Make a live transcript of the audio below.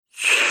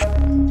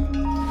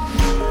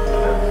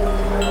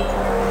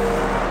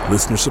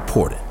Listener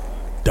supported.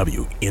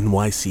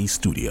 WNYC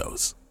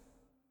Studios.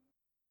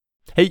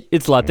 Hey,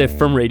 it's Latif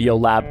from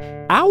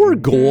Radiolab. Our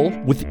goal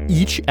with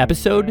each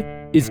episode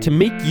is to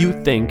make you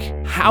think,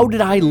 how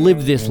did I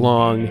live this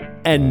long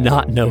and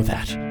not know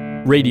that?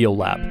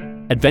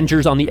 Radiolab,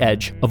 adventures on the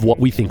edge of what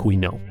we think we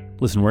know.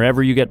 Listen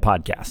wherever you get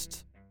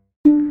podcasts.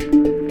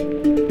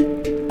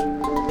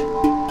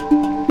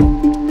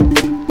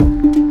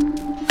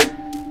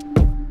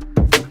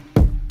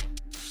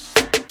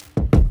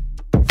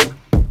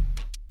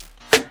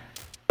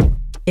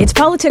 It's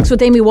Politics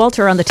with Amy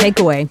Walter on The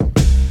Takeaway.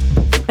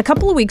 A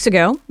couple of weeks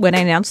ago, when I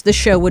announced this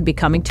show would be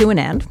coming to an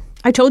end,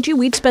 I told you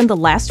we'd spend the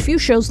last few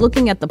shows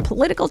looking at the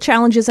political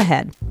challenges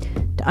ahead,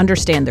 to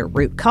understand their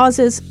root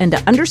causes and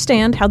to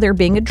understand how they're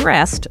being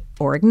addressed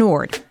or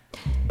ignored.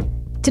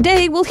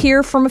 Today, we'll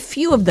hear from a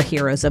few of the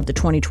heroes of the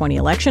 2020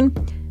 election,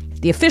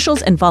 the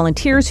officials and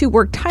volunteers who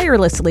worked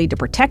tirelessly to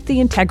protect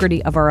the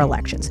integrity of our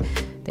elections.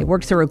 They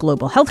worked through a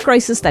global health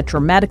crisis that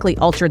dramatically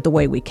altered the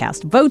way we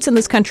cast votes in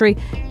this country,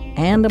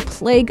 and a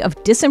plague of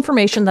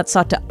disinformation that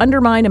sought to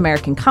undermine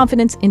American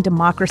confidence in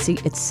democracy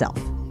itself.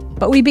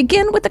 But we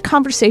begin with a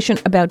conversation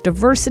about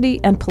diversity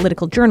and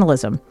political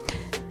journalism.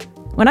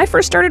 When I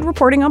first started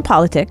reporting on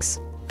politics,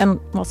 and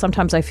well,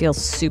 sometimes I feel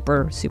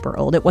super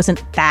old, it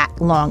wasn't that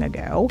long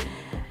ago,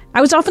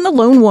 I was often the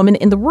lone woman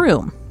in the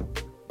room.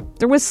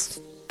 There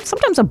was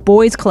sometimes a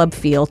boys' club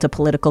feel to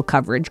political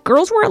coverage.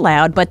 Girls were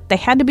allowed, but they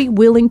had to be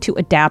willing to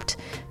adapt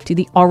to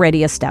the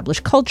already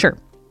established culture.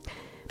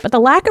 But the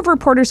lack of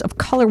reporters of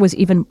color was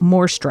even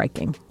more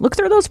striking. Look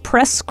through those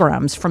press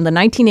scrums from the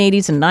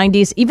 1980s and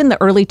 90s, even the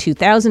early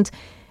 2000s,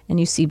 and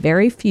you see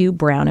very few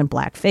brown and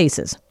black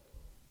faces.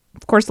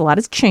 Of course, a lot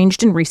has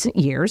changed in recent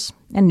years,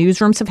 and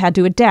newsrooms have had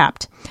to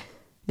adapt.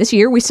 This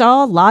year, we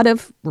saw a lot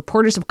of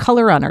reporters of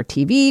color on our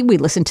TV. We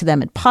listened to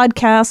them in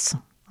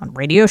podcasts, on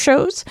radio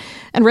shows,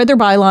 and read their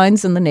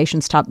bylines in the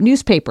nation's top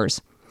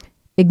newspapers.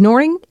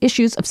 Ignoring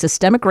issues of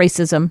systemic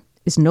racism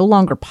is no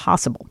longer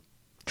possible.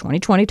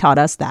 2020 taught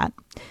us that.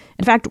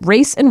 In fact,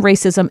 race and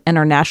racism and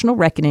our national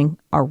reckoning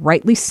are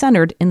rightly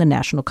centered in the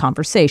national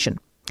conversation.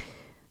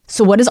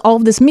 So what does all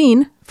of this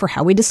mean for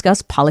how we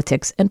discuss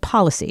politics and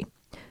policy?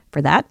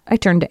 For that, I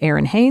turn to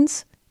Aaron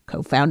Haynes,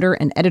 co-founder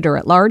and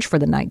editor-at-large for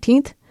The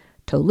 19th,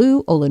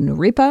 Tolu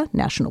Olunuripa,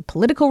 national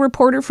political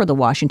reporter for The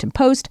Washington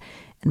Post,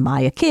 and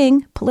Maya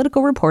King,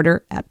 political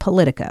reporter at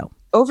Politico.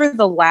 Over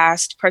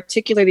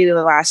particularly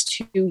the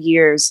last 2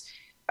 years,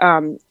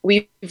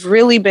 we've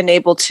really been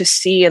able to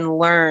see and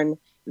learn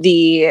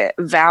the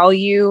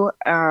value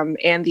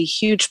and the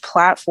huge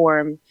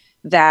platform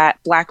that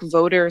Black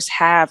voters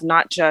have,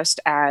 not just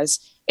as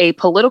a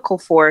political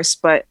force,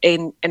 but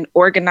an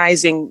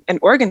organizing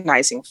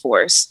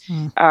force.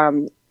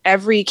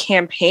 Every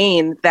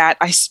campaign that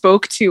I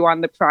spoke to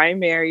on the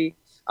primary,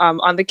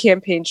 on the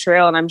campaign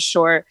trail, and I'm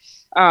sure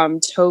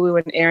Tolu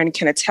and Aaron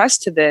can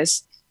attest to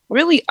this,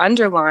 really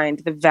underlined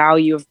the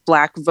value of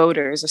Black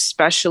voters,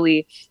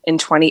 especially in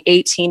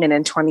 2018 and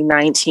in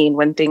 2019,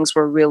 when things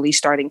were really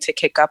starting to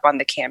kick up on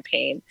the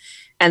campaign.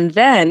 And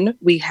then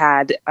we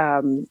had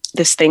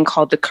this thing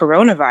called the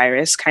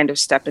coronavirus kind of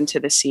step into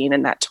the scene,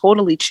 and that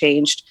totally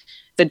changed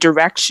the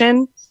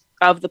direction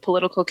of the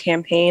political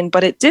campaign.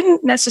 But it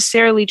didn't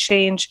necessarily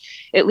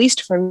change, at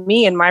least for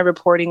me in my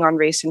reporting on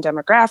race and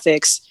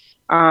demographics,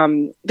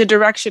 the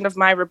direction of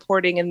my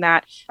reporting, in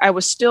that I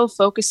was still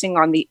focusing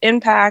on the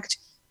impact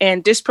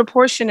and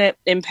disproportionate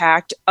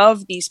impact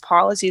of these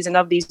policies and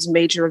of these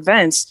major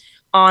events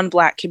on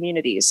Black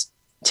communities.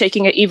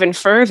 Taking it even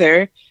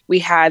further, we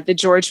had the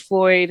George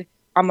Floyd,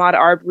 Ahmaud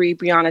Arbery,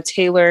 Breonna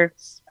Taylor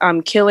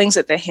killings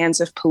at the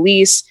hands of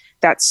police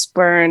that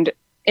spurned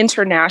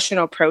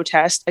international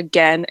protest,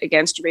 again,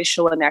 against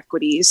racial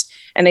inequities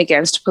and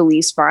against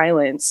police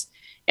violence.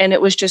 And it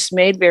was just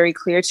made very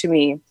clear to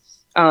me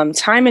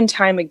time and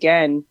time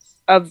again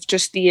of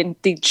just the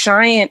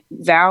giant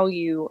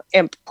value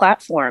and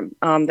platform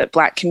that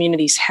Black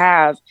communities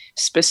have,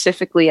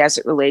 specifically as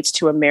it relates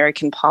to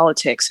American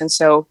politics. And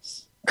so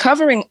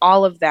covering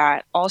all of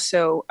that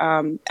also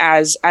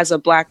as a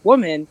Black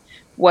woman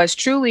was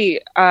truly,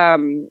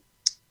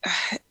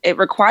 it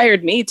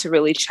required me to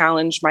really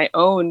challenge my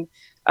own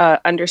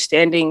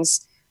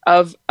understandings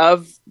of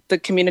the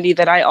community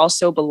that I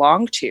also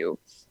belong to,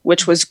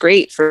 which was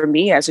great for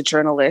me as a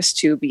journalist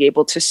to be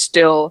able to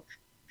still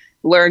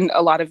learn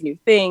a lot of new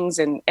things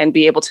and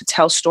be able to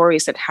tell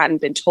stories that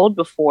hadn't been told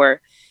before,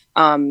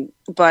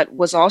 but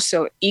was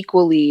also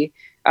equally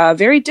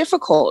very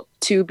difficult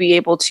to be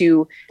able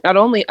to not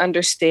only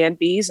understand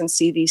these and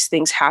see these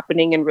things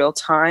happening in real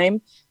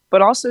time,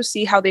 but also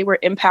see how they were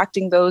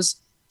impacting those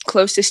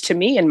closest to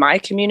me in my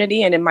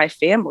community and in my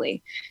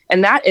family.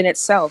 And that in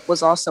itself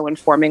was also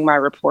informing my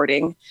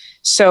reporting.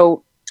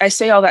 So I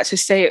say all that to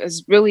say it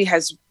really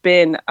has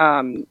been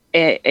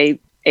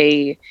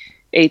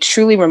a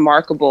truly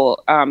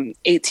remarkable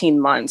 18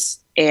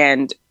 months.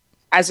 And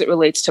as it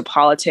relates to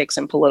politics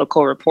and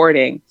political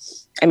reporting,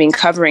 I mean,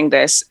 covering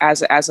this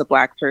as a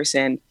Black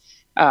person,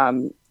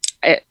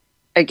 it,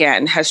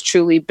 again, has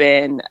truly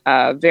been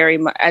very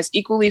much as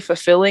equally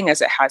fulfilling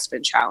as it has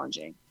been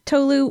challenging.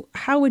 Tolu,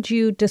 how would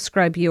you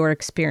describe your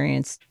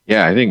experience?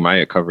 Yeah, I think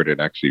Maya covered it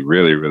actually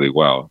really, really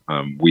well.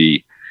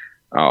 We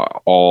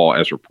all,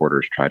 as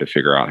reporters, try to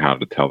figure out how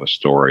to tell the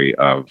story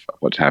of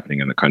what's happening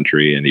in the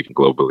country and even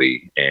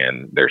globally.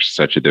 And there's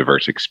such a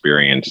diverse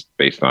experience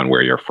based on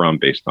where you're from,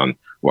 based on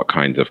what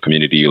kinds of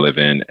community you live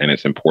in. And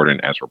it's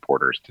important as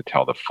reporters to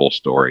tell the full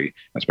story,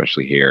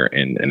 especially here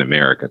in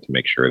America, to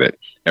make sure that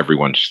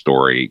everyone's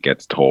story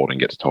gets told and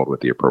gets told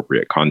with the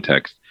appropriate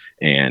context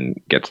and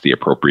gets the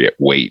appropriate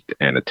weight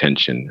and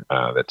attention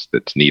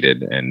that's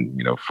needed. And,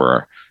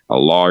 for a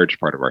large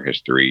part of our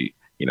history,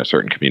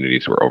 certain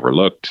communities were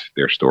overlooked,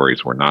 their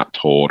stories were not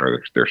told,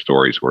 or their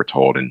stories were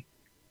told in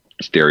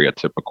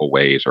stereotypical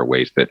ways or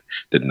ways that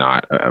did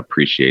not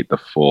appreciate the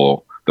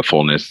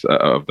fullness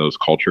of those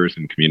cultures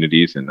and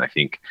communities. And I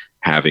think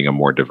having a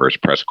more diverse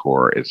press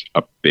corps is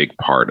a big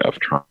part of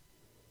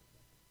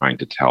trying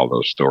to tell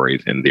those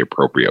stories in the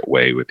appropriate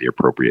way with the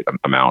appropriate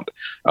amount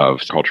of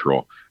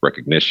cultural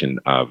recognition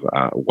of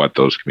what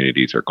those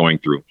communities are going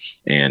through.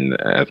 And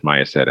as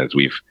Maya said, as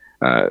we've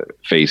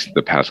faced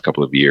the past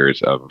couple of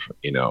years of,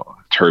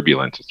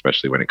 turbulence,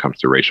 especially when it comes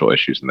to racial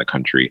issues in the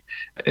country,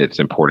 it's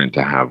important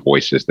to have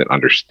voices that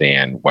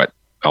understand what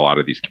a lot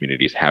of these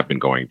communities have been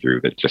going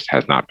through that just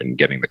has not been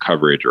getting the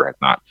coverage or has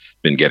not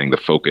been getting the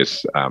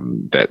focus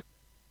that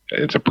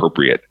it's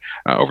appropriate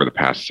over the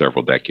past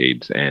several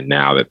decades. And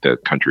now that the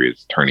country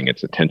is turning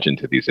its attention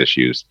to these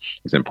issues,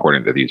 it's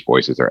important that these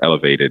voices are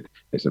elevated.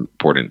 It's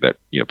important that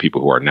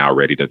people who are now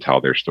ready to tell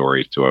their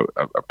stories to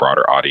a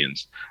broader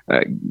audience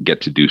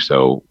get to do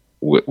so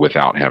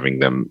without having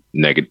them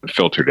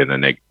filtered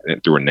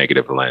through a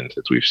negative lens,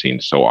 as we've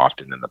seen so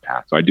often in the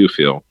past. So I do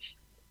feel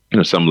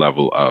some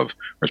level of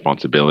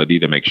responsibility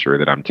to make sure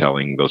that I'm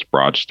telling those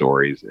broad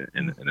stories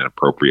in an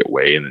appropriate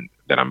way, and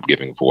that I'm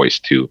giving voice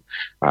to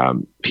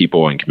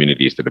people and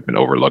communities that have been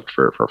overlooked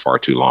for far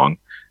too long.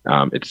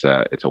 It's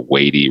a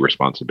weighty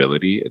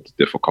responsibility. It's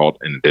difficult.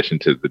 In addition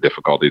to the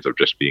difficulties of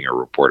just being a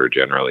reporter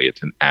generally,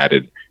 it's an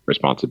added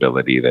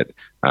responsibility that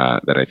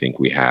I think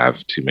we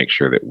have to make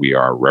sure that we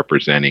are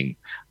representing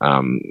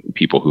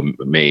people who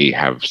may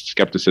have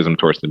skepticism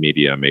towards the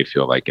media, may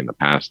feel like in the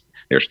past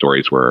their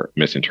stories were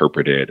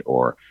misinterpreted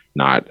or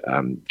not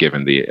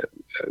given the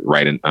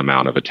right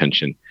amount of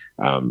attention.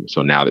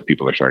 So now that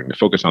people are starting to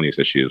focus on these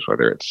issues,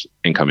 whether it's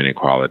income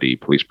inequality,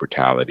 police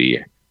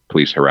brutality,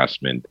 police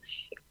harassment,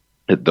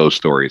 that those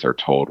stories are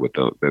told with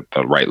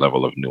the right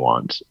level of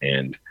nuance.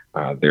 And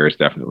there is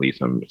definitely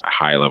some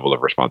high level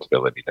of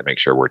responsibility to make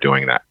sure we're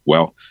doing that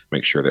well,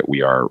 make sure that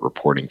we are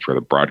reporting for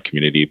the broad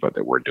community, but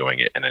that we're doing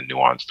it in a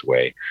nuanced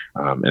way.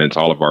 And it's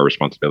all of our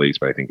responsibilities,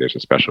 but I think there's a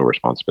special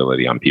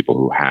responsibility on people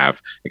who have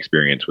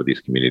experience with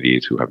these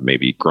communities, who have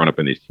maybe grown up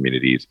in these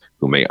communities,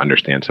 who may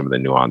understand some of the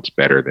nuance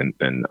better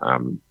than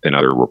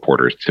other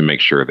reporters, to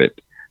make sure that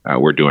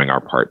we're doing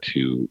our part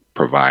to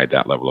provide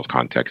that level of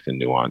context and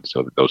nuance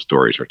so that those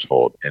stories are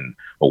told in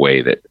a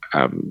way that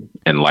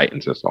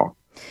enlightens us all.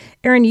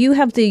 Aaron, you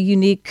have the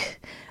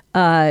unique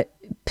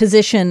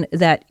position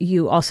that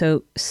you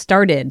also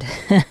started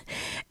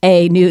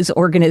a news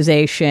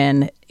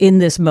organization in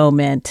this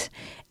moment,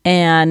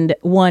 and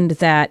one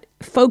that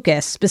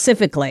focused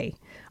specifically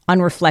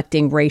on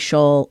reflecting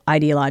racial,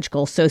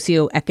 ideological,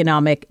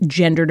 socioeconomic,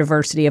 gender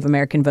diversity of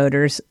American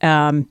voters.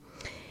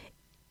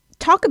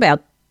 Talk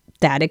about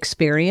that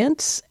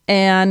experience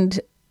and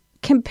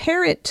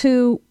compare it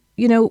to,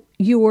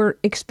 your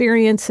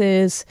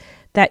experiences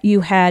that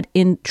you had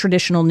in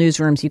traditional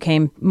newsrooms. You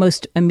came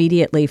most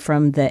immediately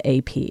from the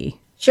AP.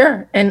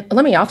 Sure. And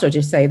let me also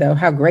just say, though,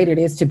 how great it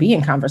is to be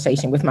in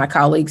conversation with my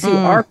colleagues who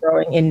are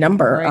growing in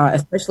number, right.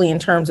 Especially in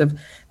terms of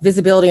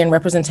visibility and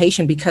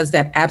representation, because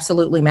that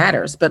absolutely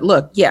matters. But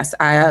look, yes,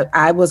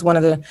 I was one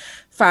of the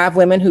 5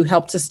 women who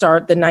helped to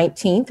start the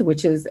 19th,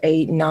 which is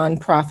a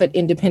nonprofit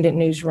independent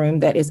newsroom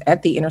that is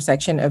at the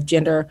intersection of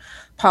gender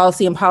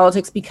policy and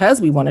politics,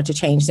 because we wanted to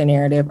change the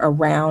narrative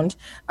around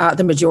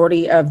the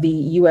majority of the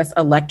U.S.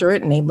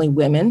 electorate, namely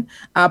women,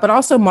 but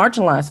also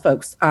marginalized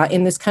folks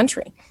in this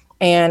country.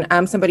 And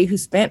I'm somebody who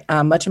spent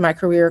much of my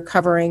career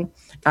covering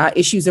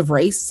issues of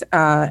race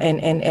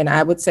and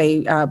I would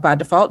say by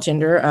default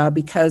gender,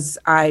 because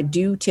I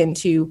do tend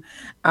to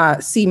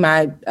see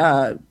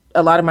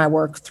a lot of my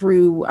work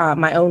through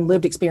my own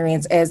lived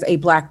experience as a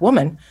Black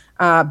woman,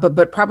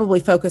 but probably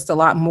focused a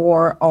lot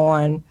more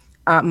on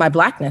my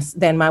Blackness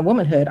than my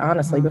womanhood,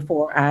 honestly,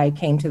 before I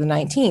came to the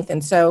 19th.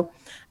 And so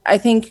I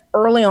think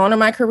early on in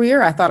my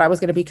career, I thought I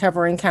was going to be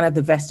covering kind of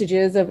the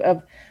vestiges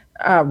of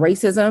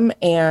racism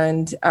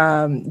and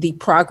the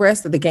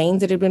progress, the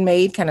gains that had been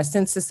made kind of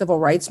since the civil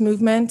rights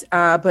movement.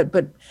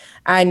 But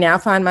I now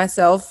find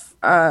myself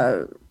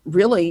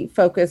really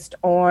focused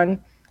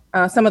on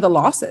some of the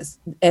losses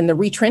and the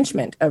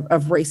retrenchment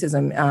of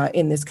racism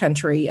in this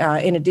country,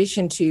 in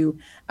addition to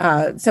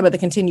some of the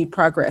continued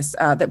progress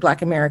that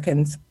Black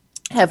Americans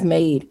have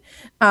made.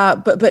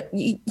 But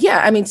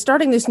yeah, I mean,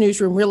 starting this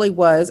newsroom really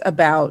was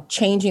about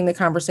changing the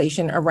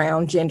conversation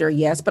around gender,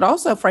 yes, but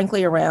also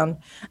frankly around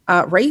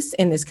race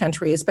in this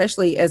country,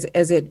 especially as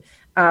it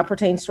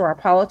pertains to our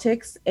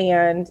politics.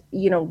 And,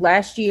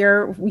 last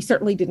year, we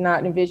certainly did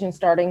not envision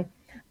starting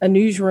a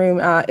newsroom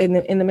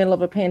in the middle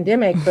of a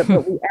pandemic, but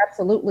we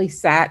absolutely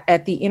sat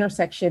at the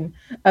intersection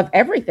of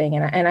everything.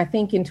 And I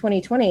think in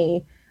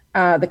 2020,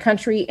 the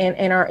country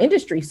and our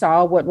industry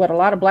saw what a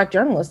lot of Black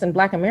journalists and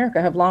Black America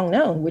have long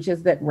known, which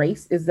is that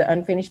race is the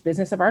unfinished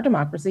business of our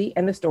democracy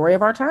and the story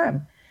of our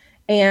time.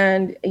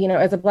 And,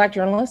 as a Black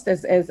journalist,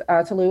 as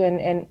Tolu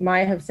and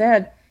Maya have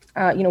said,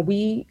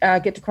 we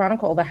get to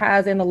chronicle the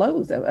highs and the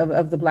lows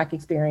of the Black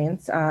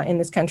experience in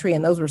this country.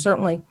 And those were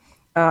certainly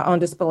on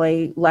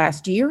display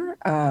last year.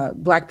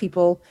 Black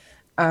people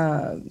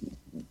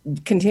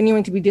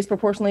continuing to be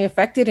disproportionately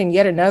affected in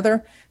yet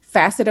another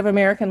facet of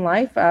American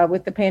life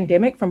with the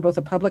pandemic from both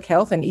a public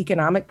health and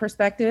economic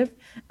perspective,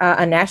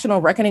 a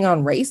national reckoning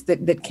on race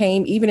that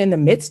came even in the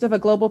midst of a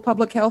global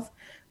public health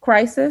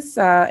crisis,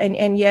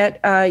 and yet,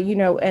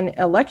 an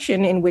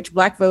election in which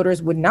Black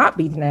voters would not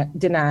be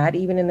denied,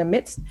 even in the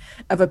midst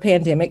of a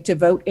pandemic, to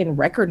vote in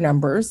record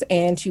numbers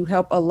and to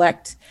help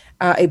elect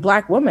a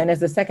Black woman as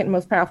the second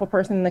most powerful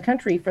person in the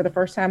country for the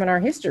first time in our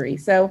history.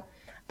 So,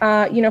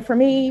 for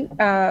me,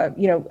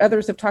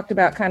 others have talked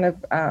about kind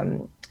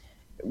of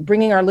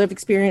bringing our lived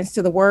experience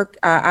to the work.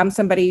 I'm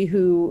somebody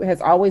who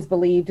has always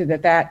believed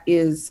that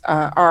is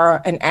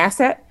an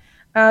asset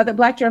that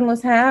Black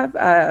journalists have,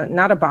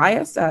 not a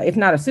bias, if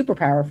not a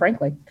superpower,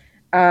 frankly,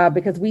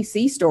 because we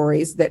see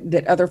stories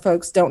that other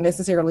folks don't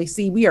necessarily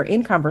see. We are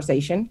in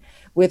conversation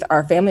with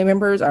our family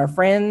members, our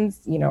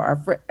friends,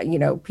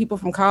 people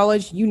from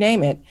college, you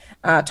name it,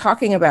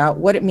 talking about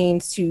what it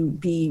means to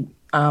be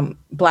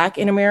Black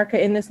in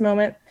America in this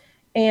moment.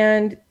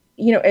 And,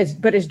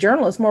 as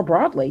journalists more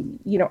broadly,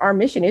 our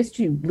mission is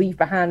to leave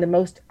behind the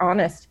most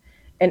honest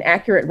and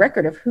accurate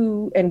record of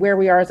who and where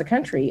we are as a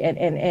country.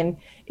 And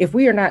if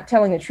we are not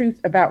telling the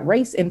truth about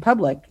race in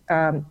public,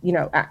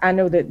 I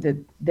know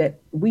that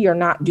we are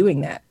not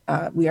doing that.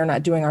 We are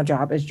not doing our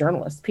job as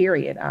journalists,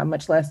 period,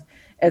 much less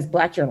as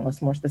Black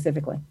journalists more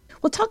specifically.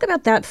 We'll talk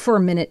about that for a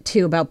minute,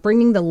 too, about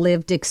bringing the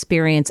lived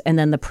experience and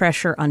then the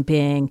pressure on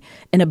being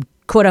an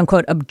quote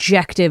unquote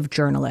objective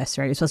journalist,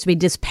 right? You're supposed to be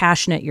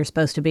dispassionate. You're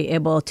supposed to be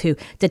able to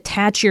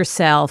detach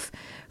yourself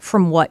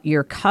from what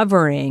you're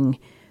covering,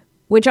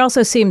 which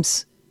also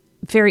seems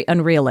very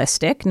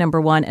unrealistic, number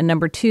one. And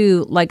number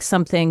two, like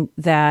something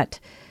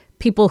that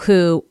people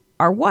who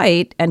are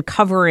white and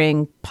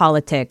covering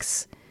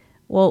politics,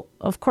 well,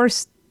 of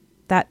course,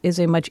 that is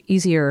a much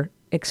easier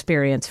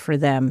experience for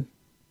them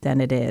than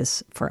it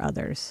is for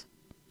others.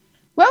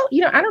 Well,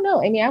 I don't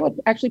know, Amy, I would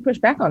actually push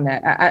back on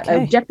that.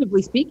 Okay.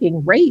 Objectively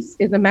speaking, race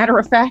is a matter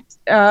of fact,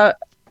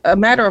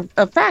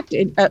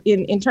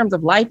 in terms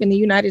of life in the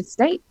United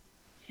States.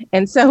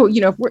 And so,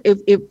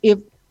 if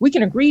we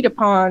can agree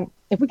upon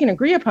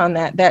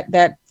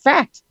that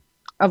fact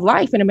of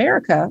life in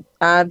America,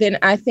 then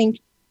I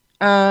think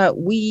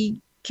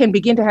we can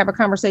begin to have a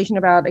conversation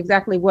about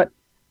exactly what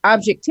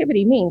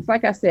objectivity means.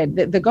 Like I said,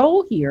 the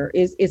goal here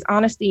is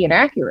honesty and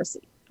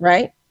accuracy,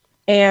 right?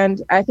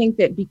 And I think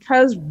that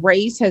because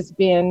race has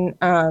been,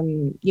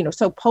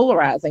 so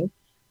polarizing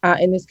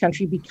in this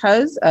country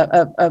because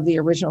of the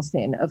original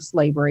sin of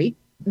slavery,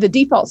 the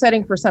default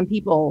setting for some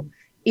people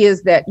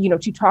is that,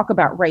 to talk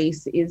about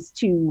race is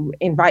to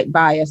invite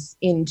bias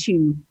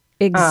into.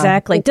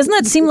 Exactly. Doesn't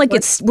that seem like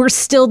we're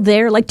still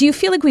there? Like, do you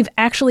feel like we've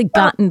actually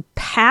gotten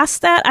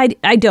past that?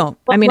 I don't.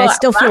 I mean, I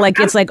still feel like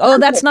it's like, oh,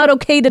 that's not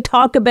okay to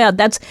talk about.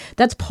 That's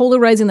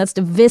polarizing. That's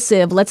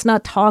divisive. Let's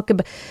not talk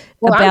about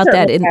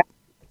that.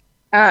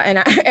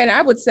 And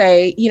I would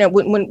say,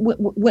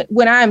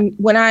 when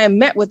I am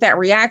met with that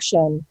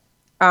reaction,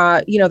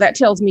 that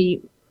tells me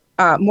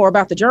more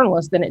about the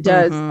journalist than it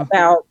does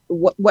about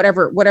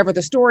whatever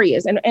the story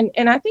is.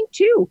 And I think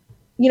too,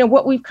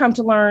 what we've come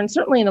to learn,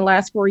 certainly in the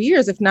last 4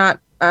 years, if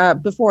not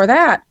before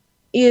that,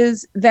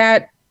 is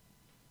that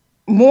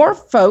more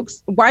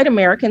folks, white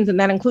Americans, and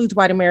that includes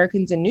white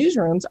Americans in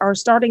newsrooms, are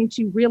starting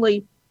to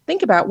really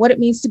think about what it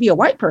means to be a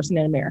white person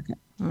in America.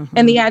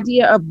 And the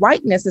idea of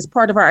whiteness as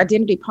part of our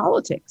identity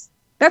politics.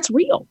 That's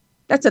real.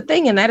 That's a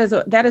thing. And that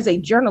is a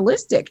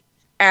journalistic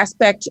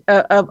aspect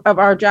of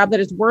our job that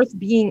is worth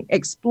being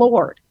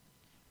explored.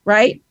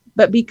 Right.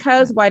 But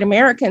because white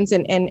Americans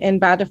and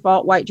by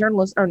default, white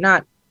journalists are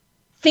not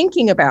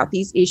thinking about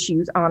these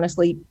issues,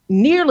 honestly,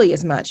 nearly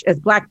as much as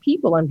Black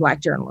people and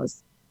Black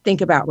journalists think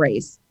about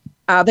race.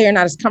 They are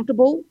not as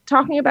comfortable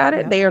talking about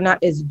it. They are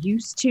not as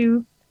used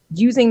to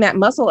using that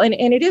muscle. And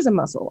it is a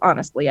muscle,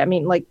 honestly. I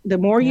mean, like the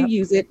more you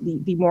use it,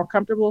 the more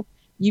comfortable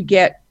you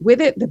get with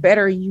it, the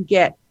better you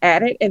get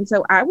at it. And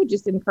so I would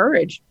just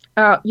encourage,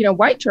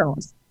 white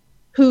journalists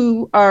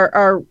who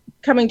are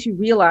coming to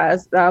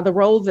realize the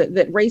role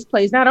that race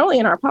plays, not only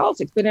in our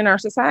politics, but in our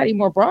society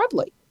more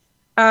broadly,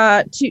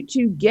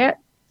 to get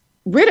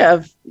rid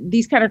of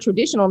these kind of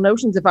traditional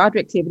notions of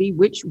objectivity,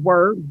 which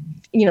were,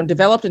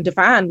 developed and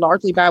defined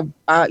largely by,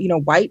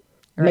 white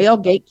male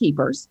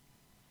gatekeepers.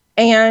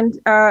 And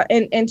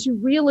to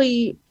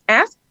really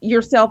ask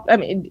yourself, I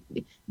mean,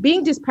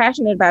 being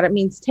dispassionate about it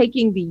means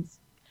taking these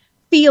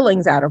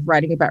feelings out of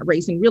writing about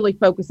race and really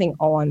focusing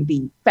on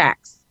the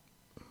facts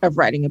of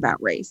writing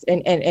about race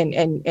and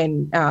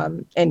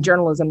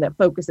journalism that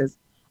focuses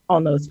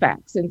on those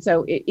facts. And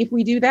so if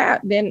we do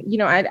that, then,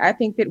 I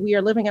think that we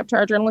are living up to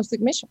our journalistic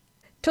mission.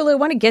 Tolu, I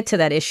want to get to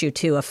that issue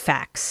too of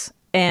facts.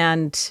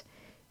 And,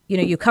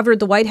 you covered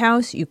the White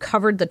House, you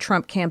covered the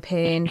Trump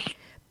campaign.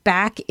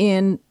 Back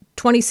in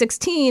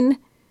 2016,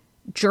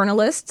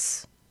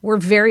 journalists were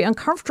very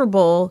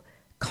uncomfortable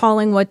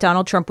calling what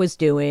Donald Trump was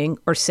doing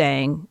or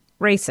saying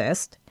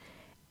racist.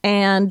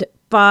 And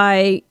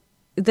by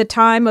the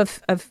time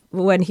of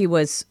when he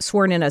was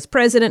sworn in as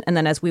president, and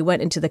then as we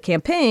went into the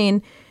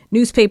campaign,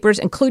 newspapers,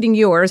 including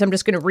yours, I'm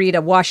just going to read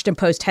a Washington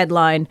Post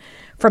headline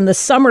from the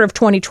summer of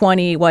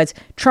 2020 was,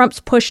 "Trump's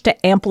push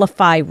to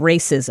amplify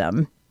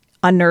racism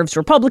unnerves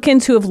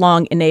Republicans who have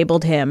long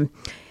enabled him."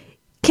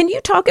 Can you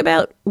talk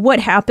about what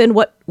happened,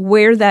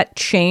 where that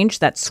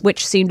changed, that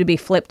switch seemed to be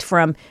flipped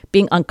from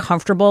being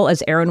uncomfortable,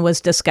 as Aaron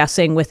was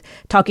discussing, with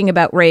talking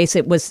about race,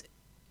 it was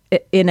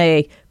in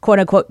a quote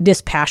unquote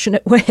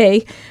dispassionate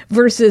way,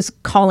 versus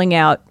calling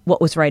out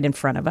what was right in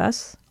front of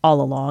us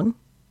all along?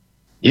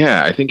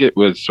 Yeah, I think it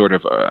was sort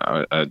of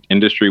a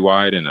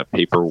industry-wide and a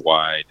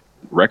paper-wide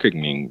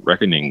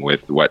reckoning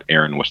with what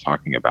Aaron was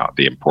talking about,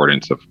 the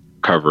importance of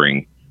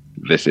covering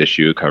this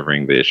issue,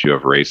 covering the issue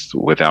of race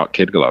without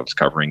kid gloves,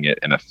 covering it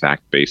in a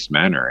fact-based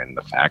manner. And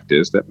the fact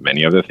is that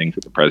many of the things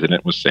that the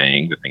president was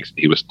saying, the things that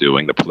he was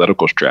doing, the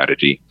political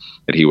strategy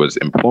that he was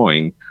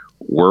employing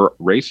were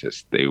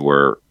racist. They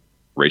were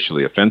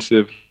racially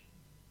offensive,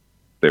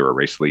 they were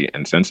racially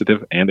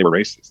insensitive, and they were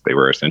racist. They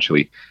were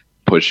essentially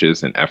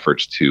pushes and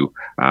efforts to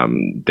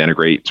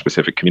denigrate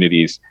specific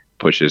communities,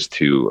 pushes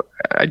to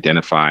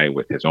identify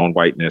with his own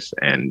whiteness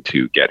and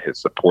to get his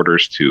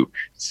supporters to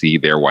see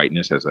their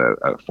whiteness as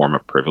a form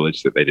of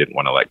privilege that they didn't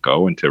want to let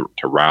go, and to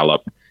rile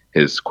up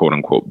his quote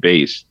unquote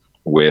base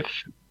with,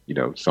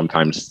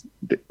 sometimes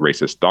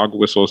racist dog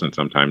whistles and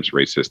sometimes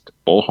racist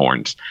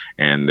bullhorns.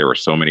 And there were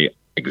so many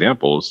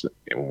examples.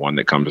 One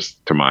that comes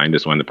to mind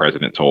is when the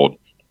president told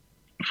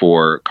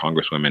 4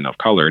 congresswomen of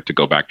color to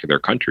go back to their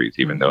countries,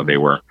 even though they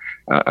were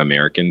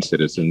American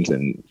citizens,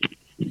 and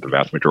the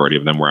vast majority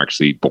of them were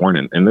actually born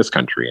in this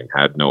country and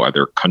had no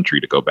other country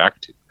to go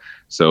back to.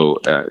 So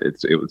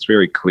it was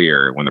very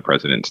clear when the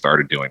president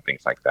started doing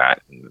things like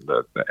that, and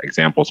the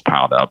examples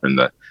piled up, and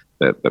the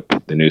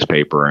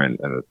newspaper and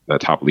the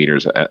top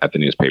leaders at the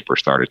newspaper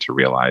started to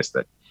realize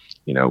that,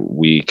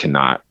 we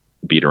cannot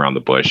beat around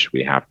the bush.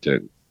 We have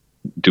to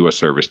do a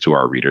service to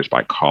our readers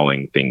by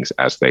calling things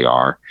as they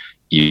are,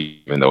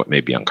 even though it may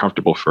be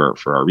uncomfortable for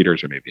our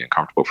readers, or may be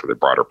uncomfortable for the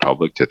broader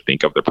public to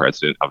think of the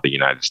president of the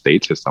United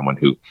States as someone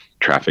who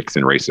traffics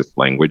in racist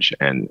language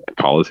and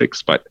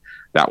politics. But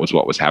that was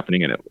what was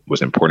happening. And it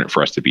was important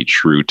for us to be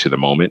true to the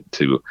moment,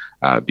 to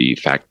be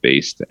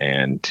fact-based,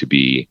 and to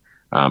be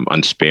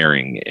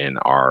unsparing in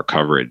our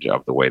coverage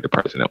of the way the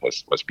president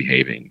was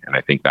behaving. And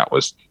I think that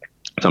was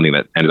something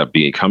that ended up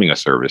becoming a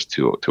service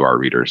to our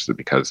readers,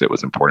 because it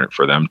was important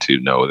for them to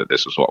know that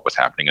this was what was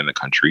happening in the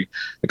country.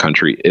 The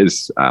country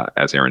is,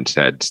 as Aaron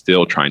said,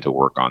 still trying to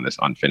work on this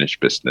unfinished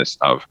business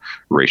of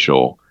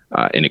racial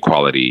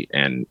inequality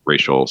and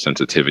racial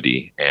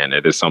sensitivity. And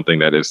it is something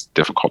that is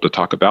difficult to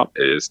talk about.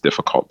 It is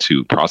difficult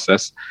to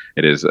process.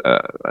 It is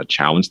a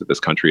challenge that this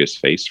country has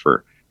faced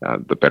for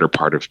the better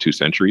part of 2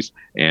 centuries.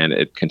 And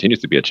it continues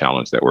to be a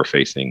challenge that we're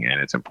facing.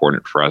 And it's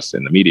important for us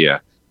in the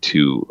media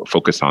to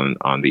focus on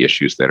the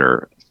issues that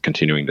are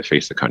continuing to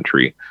face the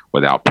country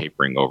without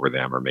papering over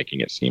them or making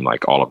it seem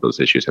like all of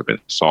those issues have been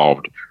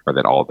solved, or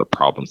that all of the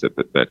problems that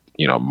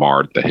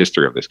marred the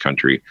history of this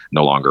country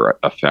no longer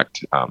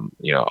affect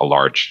a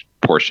large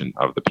portion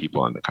of the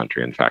people in the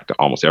country. In fact,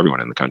 almost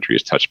everyone in the country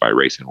is touched by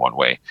race in one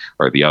way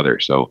or the other.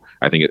 So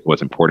I think it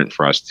was important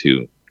for us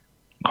to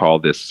call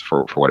this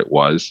for what it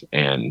was,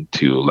 and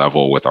to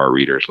level with our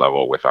readers,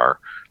 level with our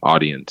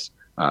audience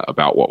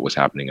about what was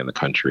happening in the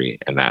country.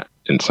 And that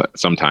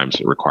sometimes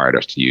it required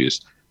us to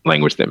use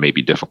language that may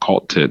be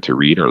difficult to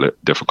read or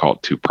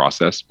difficult to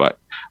process, but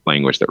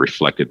language that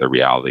reflected the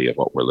reality of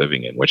what we're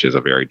living in, which is a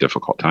very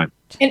difficult time.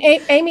 And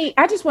Amy,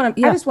 I just want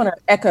to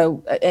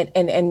echo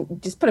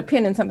and just put a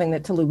pin in something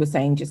that Tolu was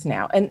saying just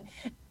now. And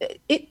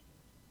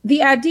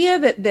the idea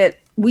that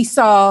we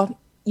saw,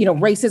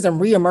 racism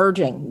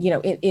reemerging,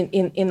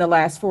 in the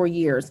last 4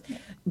 years,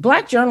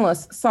 Black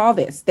journalists saw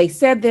this. They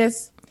said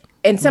this.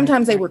 And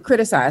sometimes they were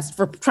criticized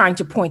for trying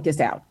to point this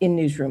out in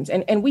newsrooms.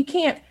 And we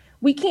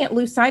can't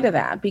lose sight of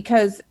that,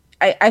 because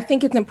I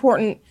think it's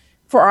important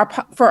for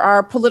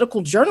our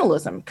political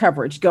journalism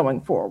coverage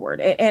going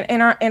forward,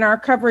 and our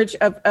coverage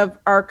of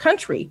our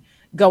country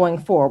going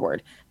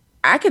forward.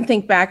 I can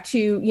think back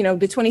to,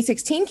 the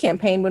 2016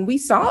 campaign, when we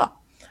saw,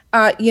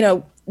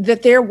 that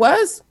there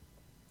was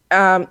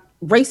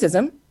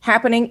racism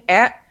happening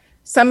at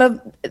some of,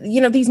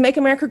 these Make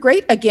America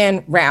Great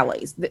Again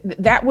rallies.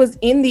 That was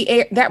in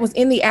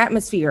the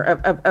atmosphere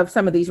of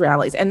some of these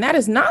rallies. And that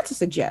is not to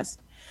suggest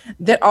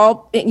that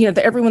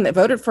that everyone that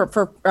voted for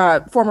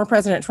former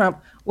President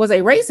Trump was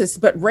a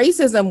racist, but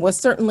racism was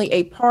certainly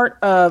a part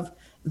of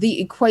the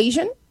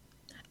equation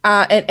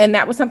And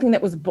that was something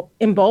that was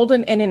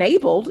emboldened and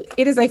enabled.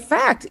 It is a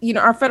fact.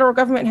 Our federal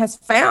government has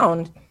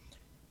found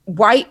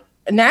white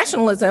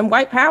nationalism,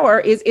 white power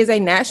is a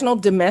national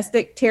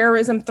domestic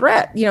terrorism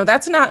threat.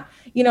 That's not,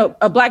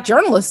 a Black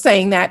journalist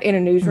saying that in a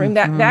newsroom.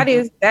 Mm-hmm.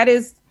 That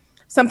is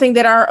something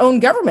that our own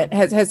government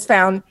has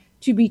found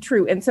to be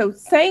true. And so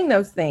saying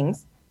those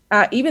things,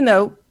 even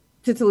though,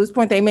 to Tolu's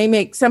point, they may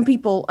make some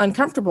people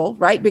uncomfortable,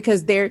 right?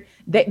 Because they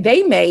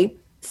may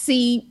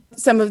see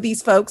some of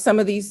these folks, some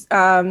of these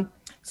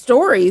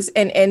stories,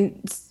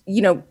 and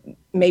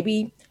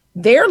maybe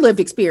their lived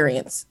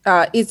experience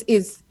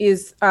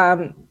is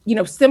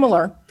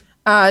similar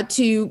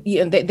to,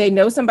 they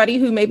know somebody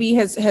who maybe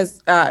has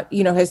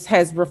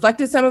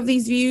reflected some of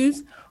these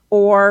views,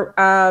 or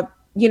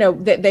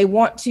that they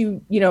want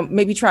to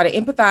maybe try to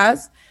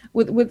empathize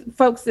with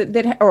folks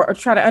that or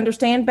try to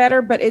understand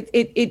better. But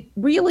it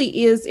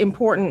really is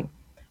important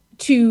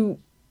to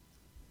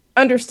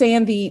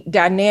understand the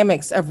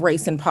dynamics of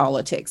race and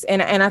politics,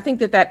 and I think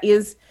that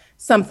is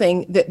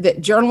something that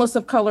journalists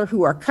of color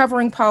who are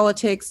covering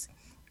politics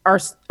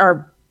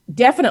are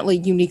definitely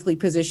uniquely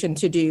positioned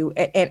to do.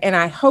 And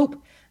I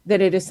hope that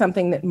it is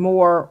something that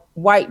more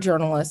white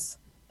journalists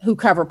who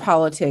cover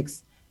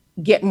politics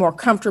get more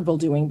comfortable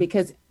doing,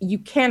 because you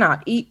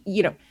cannot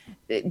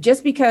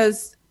just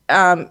because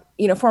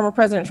former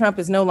President Trump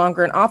is no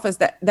longer in office,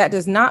 that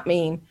does not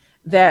mean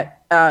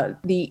that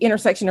the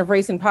intersection of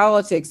race and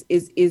politics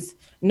is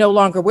no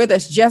longer with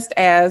us. Just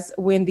as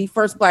when the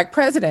first Black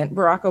president,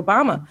 Barack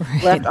Obama,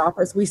 left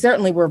office, we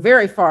certainly were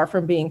very far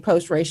from being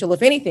post-racial.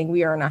 If anything,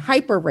 we are in a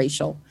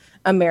hyper-racial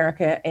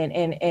America,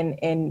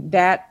 and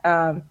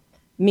that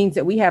means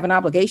that we have an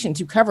obligation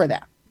to cover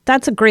that.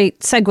 That's a great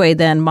segue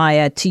then,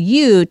 Maya, to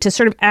you to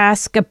sort of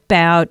ask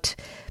about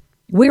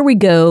where we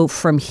go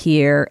from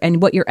here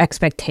and what your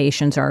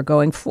expectations are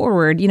going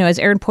forward. As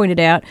Aaron pointed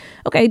out,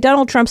 okay,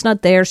 Donald Trump's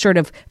not there sort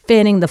of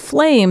fanning the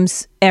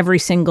flames every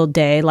single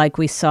day like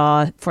we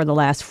saw for the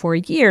last 4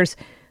 years,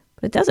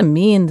 but it doesn't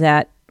mean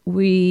that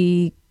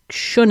we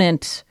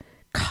shouldn't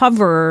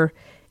cover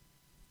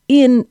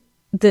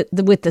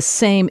with the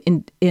same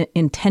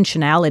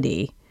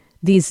intentionality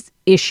these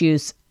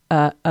issues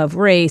of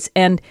race.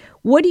 And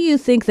what do you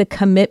think the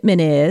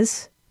commitment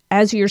is,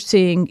 as you're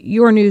seeing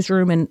your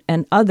newsroom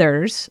and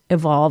others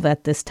evolve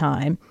at this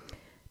time,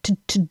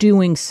 to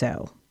doing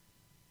so?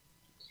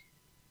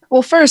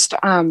 Well, first,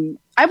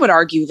 I would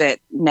argue that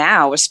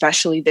now,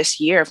 especially this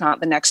year, if not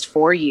the next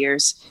 4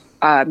 years,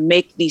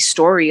 make the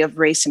story of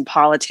race and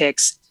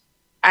politics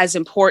as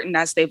important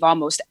as they've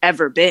almost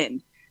ever been.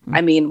 Mm-hmm.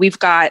 I mean, we've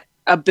got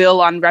a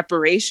bill on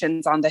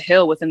reparations on the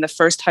Hill within the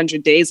first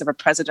 100 days of a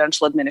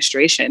presidential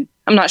administration.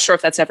 I'm not sure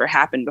if that's ever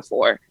happened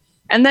before.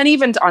 And then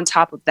even on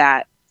top of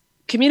that,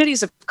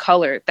 communities of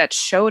color that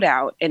showed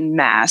out in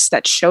mass,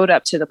 that showed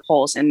up to the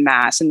polls in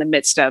mass in the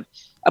midst of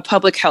a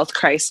public health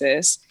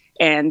crisis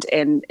and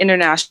an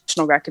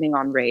international reckoning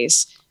on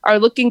race, are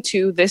looking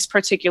to this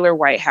particular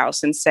White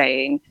House and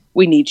saying,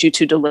 we need you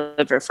to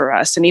deliver for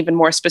us. And even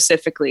more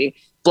specifically,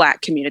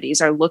 Black communities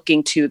are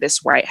looking to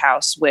this White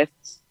House with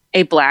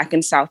a Black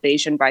and South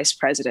Asian vice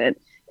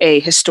president, a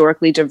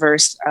historically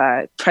diverse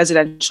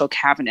presidential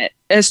cabinet,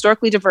 a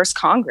historically diverse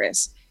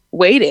Congress,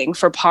 waiting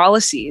for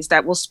policies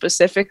that will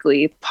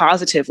specifically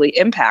positively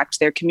impact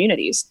their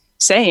communities,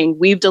 saying,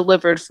 we've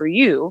delivered for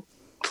you,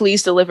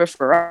 please deliver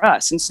for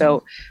us. And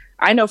so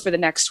I know for the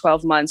next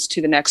 12 months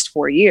to the next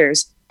 4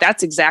 years,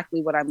 that's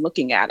exactly what I'm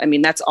looking at. I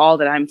mean, that's all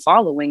that I'm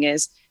following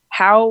is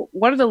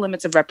what are the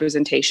limits of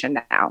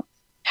representation now?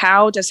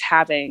 How does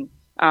having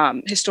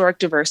historic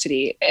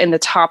diversity in the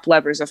top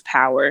levers of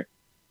power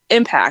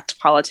impact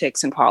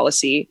politics and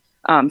policy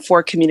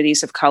for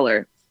communities of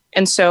color?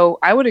 And so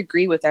I would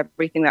agree with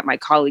everything that my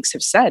colleagues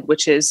have said,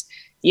 which is,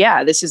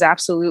 yeah, this is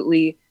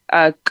absolutely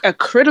a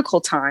critical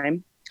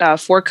time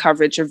for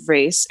coverage of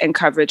race and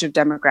coverage of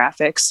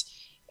demographics.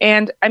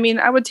 And I mean,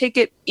 I would take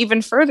it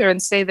even further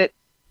and say that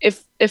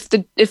if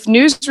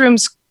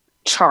newsrooms'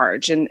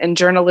 charge and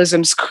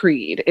journalism's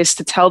creed is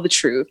to tell the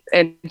truth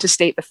and to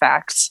state the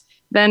facts,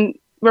 then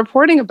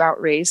reporting about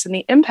race and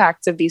the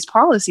impacts of these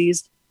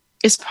policies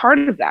is part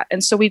of that.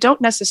 And so we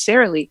don't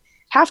necessarily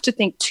have to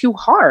think too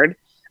hard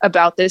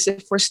about this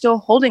if we're still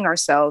holding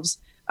ourselves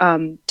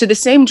to the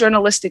same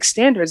journalistic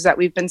standards that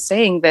we've been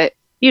saying that,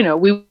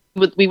 we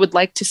would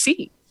like to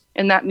see.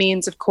 And that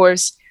means, of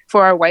course,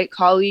 for our white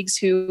colleagues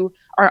who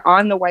are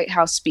on the White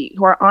House beat,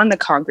 who are on the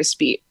Congress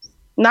beat,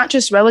 not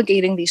just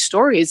relegating these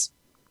stories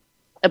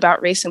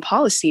about race and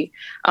policy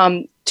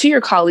to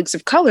your colleagues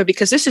of color,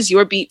 because this is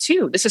your beat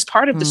too. This is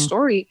part of the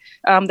story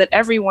that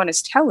everyone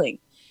is telling.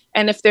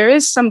 And if there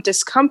is some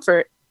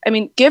discomfort, I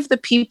mean, give the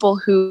people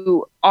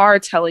who are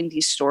telling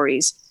these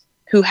stories,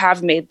 who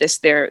have made this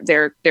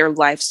their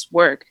life's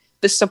work,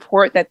 the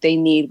support that they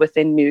need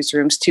within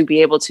newsrooms to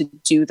be able to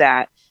do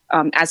that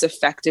as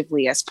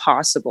effectively as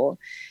possible.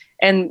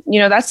 And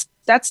that's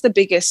the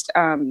biggest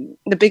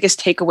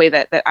takeaway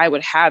that I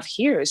would have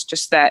here is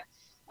just that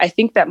I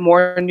think that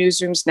more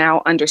newsrooms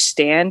now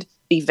understand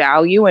the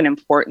value and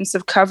importance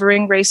of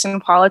covering race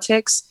and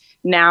politics.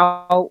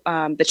 Now,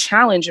 the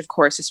challenge, of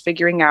course, is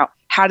figuring out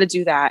how to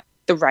do that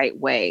the right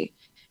way.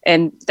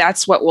 And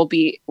that's what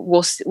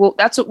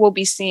that's what we'll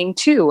be seeing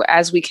too,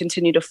 as we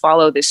continue to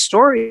follow this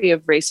story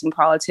of race and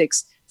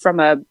politics from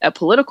a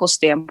political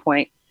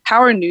standpoint.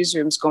 How are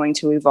newsrooms going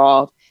to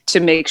evolve to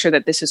make sure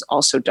that this is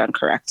also done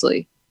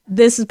correctly?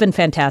 This has been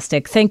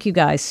fantastic. Thank you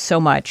guys so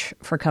much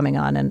for coming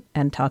on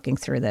and talking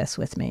through this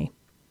with me.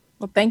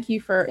 Well, thank you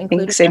for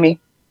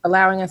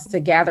allowing us to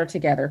gather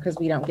together, because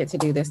we don't get to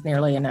do this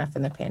nearly enough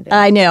in the pandemic.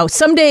 I know.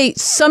 Someday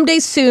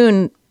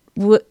soon,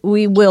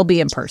 we will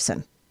be in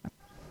person.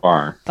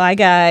 Bye,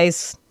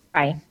 guys.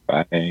 Bye.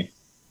 Bye.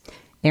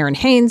 Aaron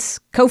Haynes,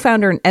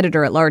 co-founder and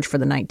editor-at-large for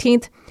The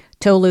 19th,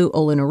 Tolu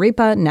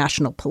Olunaripa,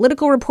 national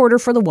political reporter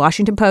for The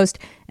Washington Post,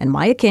 and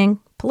Maya King,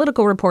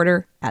 political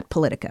reporter at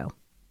Politico.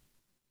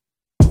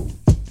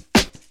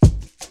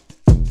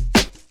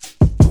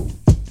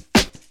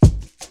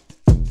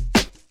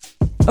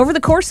 Over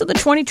the course of the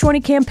 2020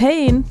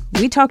 campaign,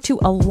 we talked to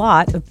a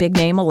lot of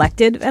big-name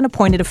elected and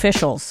appointed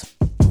officials.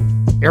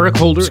 Eric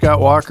Holder, Scott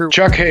Walker,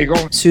 Chuck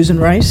Hagel, Susan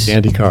Rice,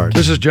 Andy Card.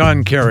 This is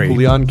John Kerry,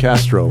 Julian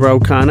Castro, Ro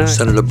Khanna,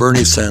 Senator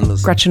Bernie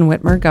Sanders, Gretchen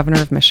Whitmer,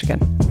 Governor of Michigan.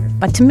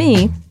 But to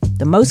me,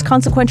 the most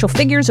consequential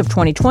figures of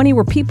 2020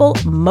 were people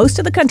most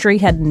of the country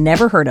had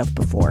never heard of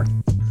before.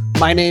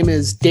 My name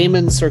is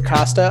Damon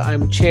Sircosta.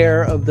 I'm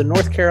chair of the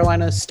North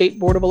Carolina State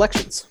Board of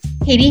Elections.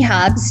 Katie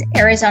Hobbs,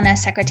 Arizona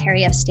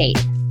Secretary of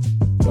State.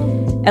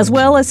 As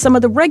well as some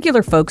of the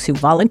regular folks who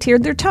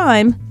volunteered their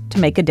time to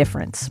make a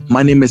difference.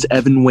 My name is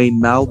Evan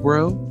Wayne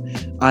Malbrough.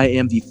 I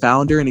am the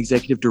founder and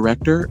executive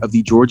director of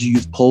the Georgia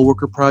Youth Poll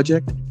Worker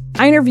Project.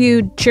 I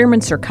interviewed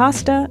Chairman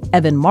Sircosta,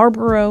 Evan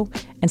Malbrough,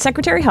 and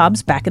Secretary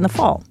Hobbs back in the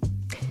fall.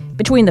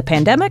 Between the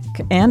pandemic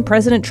and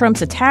President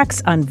Trump's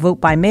attacks on vote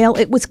by mail,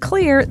 it was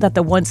clear that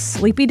the once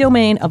sleepy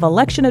domain of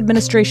election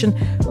administration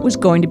was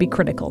going to be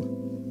critical.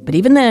 But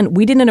even then,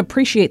 we didn't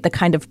appreciate the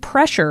kind of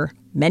pressure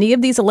many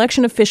of these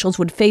election officials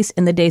would face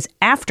in the days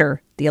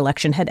after the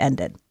election had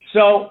ended.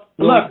 So,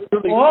 look,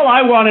 all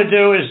I want to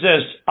do is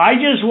this. I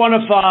just want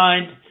to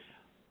find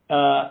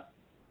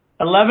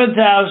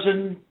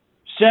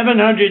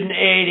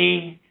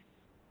 11,780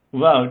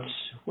 votes,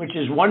 which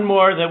is one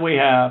more than we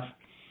have,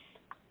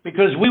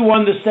 because we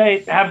won the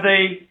state. Have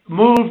they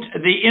moved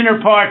the inner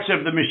parts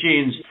of the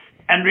machines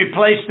and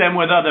replaced them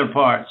with other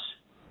parts?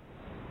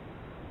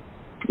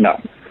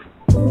 No.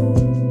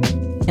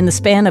 In the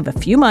span of a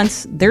few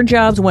months, their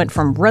jobs went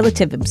from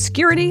relative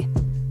obscurity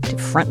to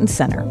front and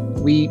center.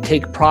 We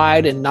take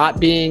pride in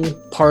not being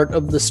part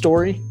of the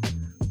story,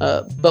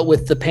 but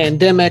with the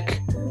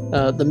pandemic,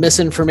 the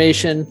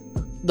misinformation,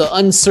 the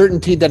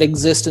uncertainty that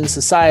exists in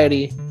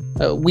society,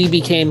 we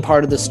became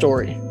part of the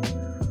story.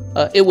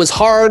 It was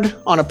hard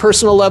on a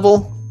personal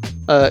level.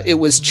 It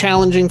was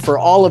challenging for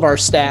all of our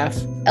staff.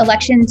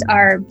 Elections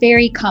are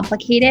very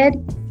complicated,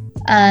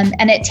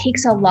 and it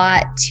takes a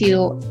lot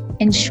to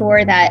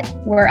ensure that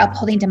we're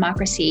upholding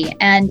democracy,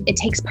 and it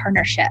takes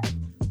partnership.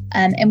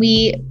 And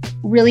we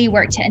really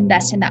worked to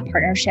invest in that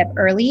partnership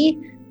early,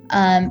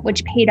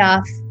 which paid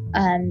off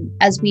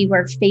as we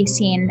were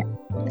facing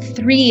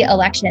 3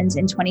 elections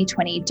in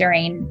 2020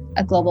 during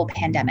a global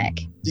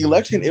pandemic. The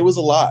election, it was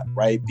a lot,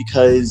 right?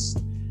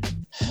 Because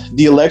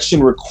the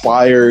election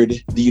required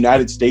the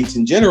United States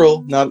in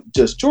general, not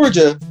just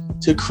Georgia,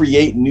 to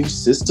create new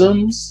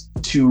systems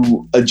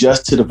to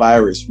adjust to the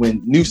virus,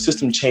 when new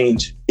system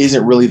change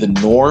isn't really the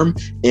norm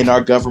in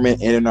our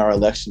government and in our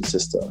election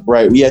system,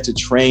 right? We had to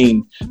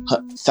train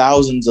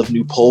thousands of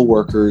new poll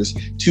workers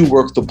to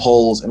work the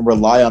polls and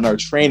rely on our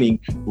training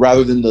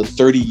rather than the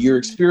 30-year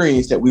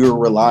experience that we were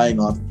relying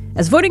on.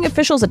 As voting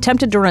officials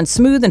attempted to run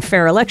smooth and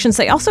fair elections,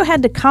 they also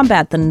had to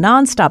combat the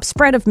nonstop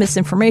spread of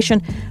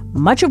misinformation,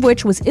 much of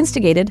which was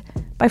instigated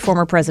by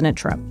former President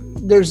Trump.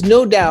 There's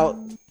no doubt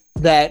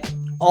that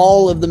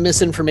all of the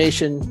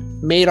misinformation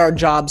made our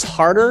jobs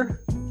harder,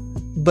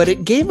 but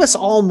it gave us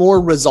all more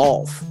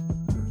resolve.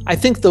 I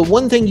think the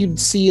one thing you'd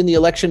see in the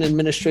election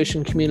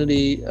administration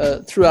community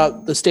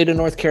throughout the state of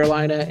North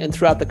Carolina and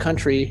throughout the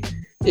country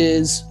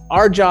is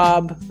our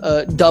job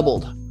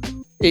doubled.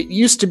 It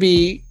used to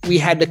be we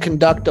had to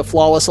conduct a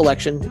flawless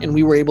election, and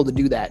we were able to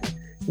do that.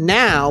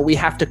 Now we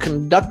have to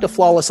conduct a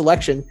flawless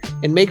election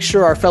and make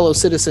sure our fellow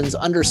citizens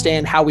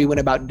understand how we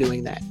went about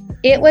doing that.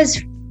 It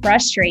was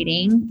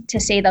frustrating, to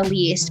say the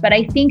least, but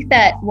I think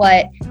that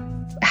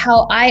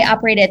how I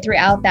operated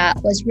throughout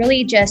that was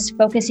really just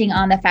focusing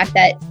on the fact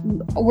that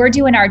we're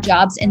doing our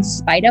jobs in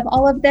spite of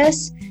all of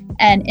this.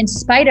 And in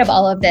spite of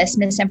all of this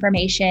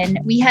misinformation,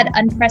 we had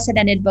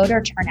unprecedented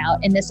voter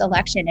turnout in this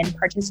election and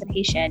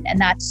participation, and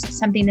that's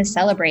something to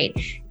celebrate.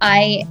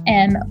 I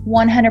am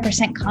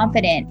 100%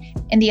 confident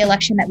in the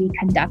election that we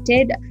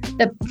conducted.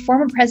 The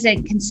former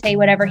president can say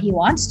whatever he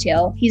wants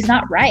to. He's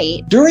not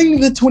right. During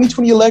the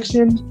 2020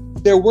 election,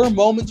 there were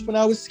moments when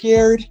I was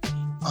scared.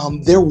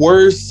 There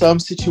were some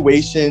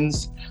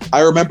situations.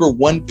 I remember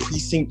one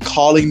precinct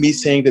calling me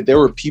saying that there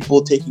were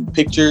people taking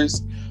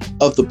pictures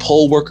of the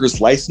poll workers'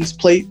 license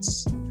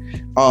plates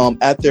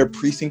at their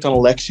precinct on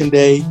election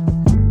day.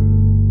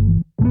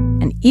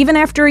 And Even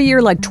after a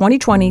year like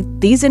 2020,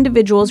 these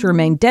individuals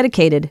remain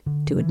dedicated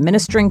to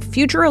administering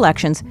future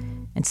elections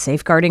and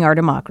safeguarding our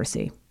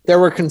democracy. There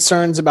were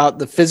concerns about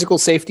the physical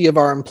safety of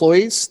our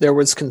employees. There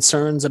was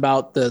concerns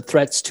about the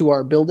threats to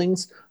our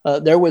buildings.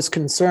 There was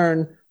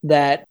concern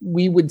that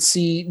we would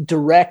see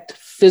direct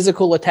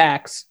physical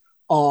attacks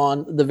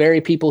on the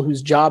very people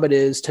whose job it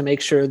is to make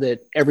sure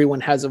that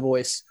everyone has a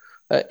voice.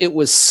 It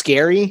was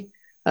scary.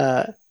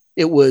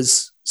 It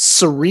was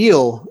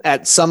surreal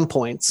at some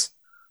points.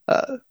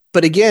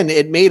 But again,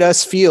 it made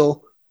us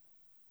feel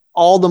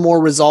all the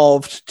more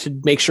resolved to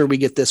make sure we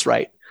get this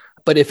right.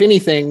 But if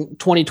anything,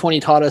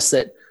 2020 taught us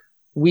that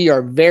we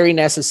are very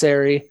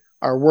necessary,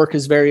 our work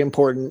is very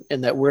important,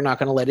 and that we're not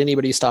going to let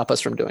anybody stop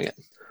us from doing it.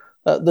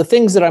 The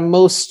things that I'm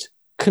most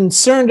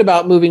concerned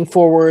about moving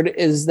forward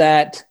is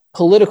that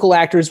political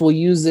actors will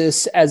use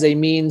this as a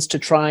means to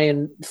try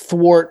and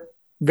thwart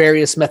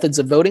various methods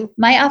of voting.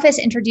 My office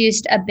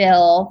introduced a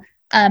bill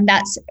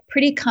that's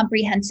pretty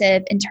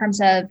comprehensive in terms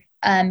of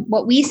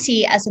what we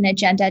see as an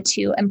agenda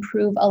to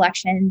improve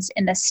elections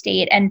in the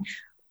state. And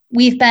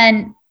we've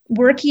been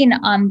working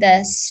on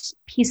this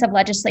piece of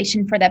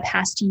legislation for the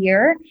past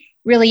year,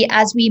 really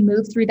as we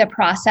move through the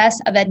process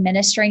of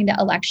administering the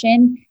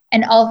election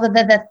and all of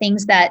the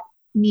things that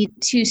need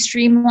to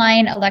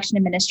streamline election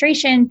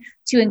administration,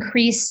 to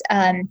increase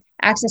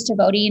access to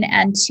voting,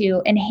 and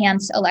to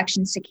enhance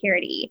election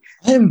security.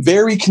 I am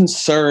very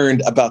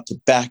concerned about the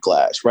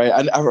backlash, right?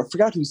 I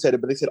forgot who said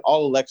it, but they said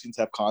all elections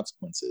have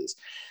consequences.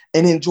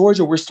 And in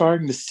Georgia, we're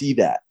starting to see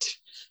that.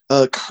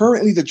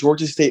 Currently, the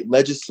Georgia State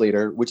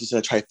Legislature, which is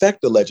a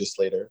trifecta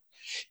legislature,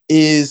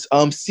 is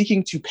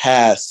seeking to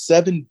pass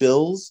 7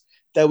 bills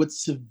that would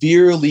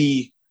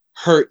severely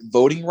hurt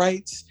voting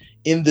rights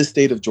in the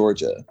state of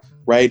Georgia,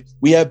 right?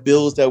 We have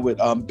bills that would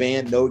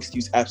ban no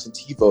excuse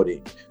absentee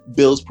voting,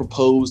 bills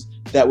proposed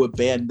that would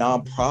ban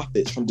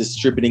nonprofits from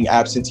distributing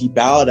absentee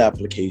ballot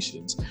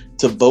applications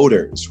to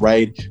voters,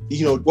 right?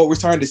 You know, what we're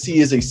starting to see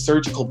is a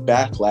surgical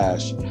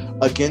backlash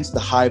against the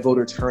high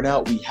voter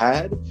turnout we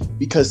had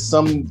because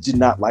some did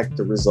not like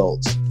the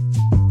results.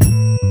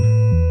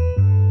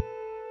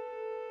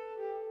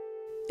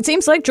 It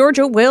seems like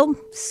Georgia will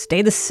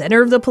stay the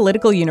center of the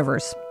political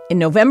universe. In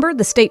November,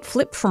 the state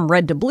flipped from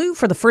red to blue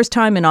for the first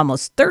time in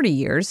almost 30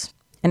 years.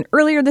 And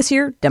earlier this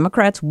year,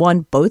 Democrats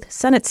won both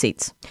Senate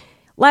seats.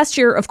 Last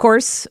year, of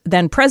course,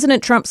 then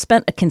President Trump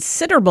spent a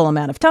considerable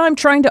amount of time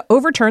trying to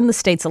overturn the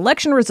state's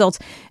election results,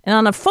 and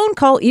on a phone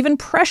call even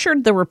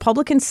pressured the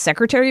Republican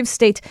Secretary of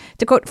State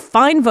to, quote,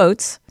 find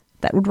votes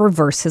that would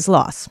reverse his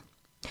loss.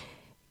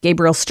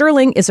 Gabriel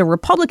Sterling is a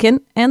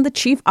Republican and the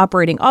chief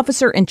operating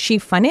officer and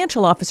chief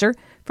financial officer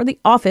for the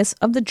Office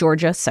of the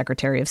Georgia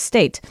Secretary of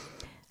State.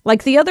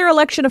 Like the other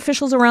election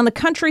officials around the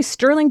country,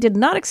 Sterling did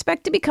not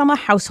expect to become a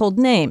household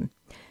name.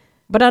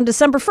 But on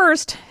December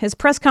 1st, his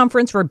press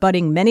conference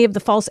rebutting many of the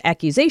false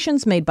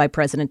accusations made by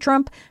President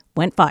Trump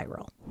went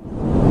viral.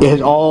 It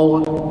has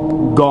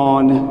all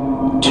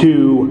gone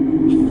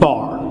too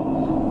far.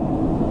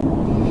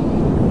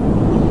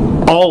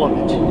 All of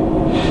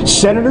it.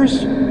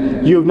 Senators,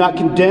 you have not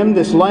condemned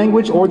this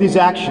language or these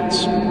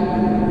actions.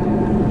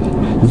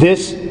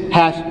 This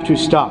has to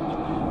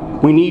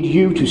stop. We need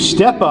you to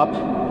step up,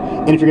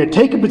 and if you're going to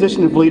take a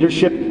position of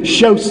leadership,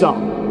 show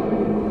some.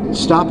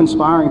 Stop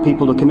inspiring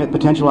people to commit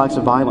potential acts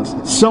of violence.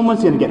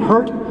 Someone's going to get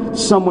hurt,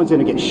 someone's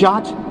going to get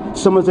shot,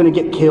 someone's going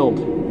to get killed.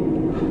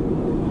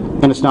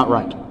 And it's not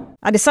right.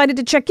 I decided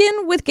to check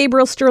in with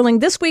Gabriel Sterling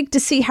this week to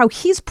see how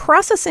he's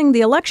processing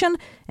the election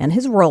and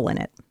his role in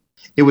it.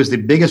 It was the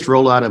biggest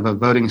rollout of a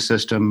voting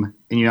system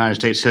in United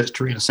States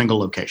history in a single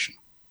location.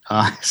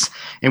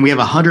 And we have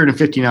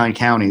 159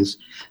 counties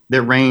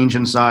that range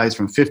in size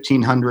from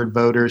 1,500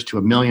 voters to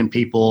 1 million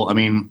people. I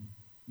mean,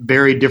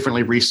 very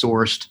differently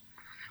resourced.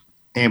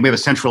 And we have a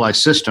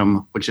centralized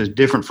system, which is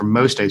different from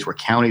most states where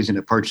counties end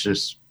up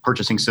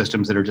purchasing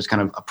systems that are just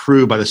kind of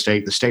approved by the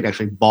state. The state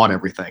actually bought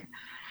everything.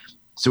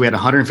 So we had a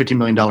 $150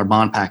 million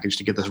bond package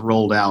to get this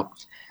rolled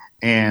out.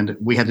 And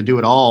we had to do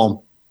it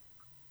all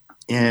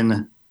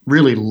in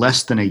really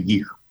less than a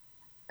year.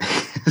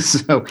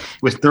 So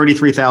with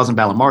 33,000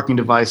 ballot marking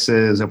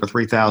devices, over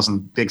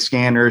 3,000 big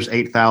scanners,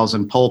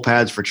 8,000 poll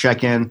pads for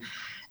check-in,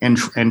 and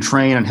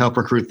train and help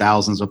recruit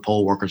thousands of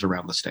poll workers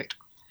around the state.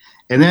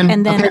 And then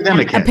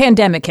a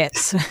pandemic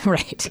hits.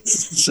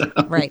 Right.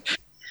 Right.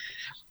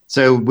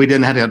 So we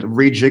then had to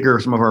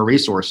rejigger some of our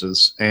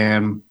resources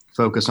and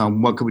focus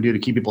on what could we do to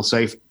keep people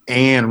safe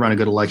and run a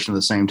good election at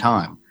the same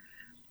time.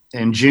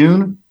 In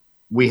June,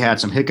 we had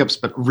some hiccups,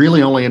 but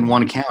really only in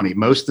one county.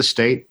 Most of the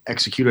state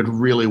executed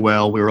really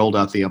well. We rolled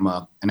out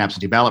an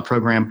absentee ballot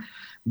program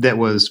that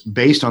was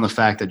based on the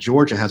fact that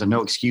Georgia has a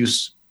no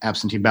excuse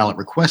absentee ballot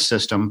request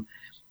system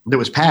that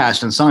was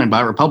passed and signed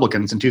by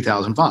Republicans in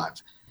 2005.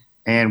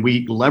 And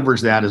we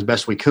leveraged that as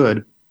best we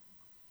could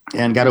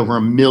and got over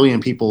 1 million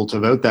people to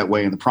vote that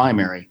way in the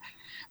primary.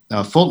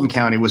 Fulton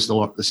County was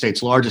the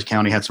state's largest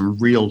county, had some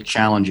real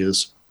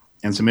challenges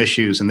and some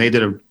issues, and they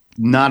did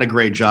not a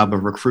great job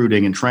of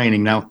recruiting and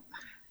training. Now,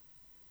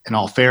 in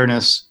all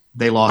fairness,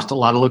 they lost a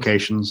lot of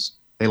locations.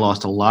 They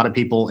lost a lot of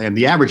people. And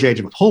the average age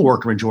of a poll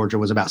worker in Georgia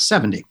was about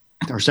 70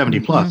 or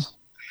 70 plus.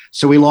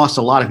 So we lost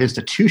a lot of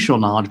institutional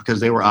knowledge because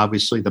they were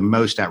obviously the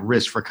most at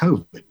risk for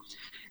COVID.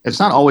 It's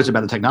not always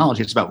about the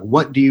technology. It's about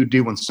what do you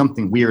do when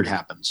something weird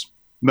happens.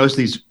 Most of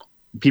these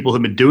people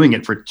who've been doing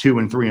it for 2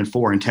 and 3 and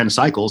 4 and 10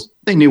 cycles,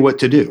 they knew what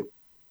to do.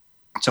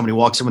 Somebody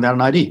walks in without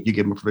an ID, you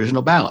give them a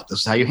provisional ballot.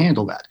 This is how you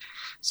handle that.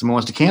 Someone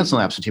wants to cancel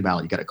an absentee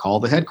ballot, you got to call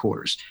the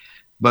headquarters.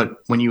 But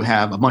when you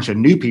have a bunch of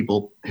new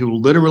people who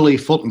literally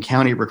Fulton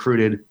County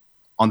recruited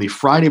on the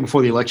Friday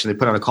before the election, they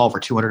put out a call for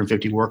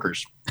 250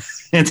 workers.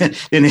 and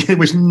it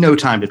was no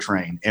time to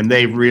train. And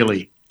they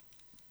really,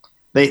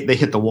 they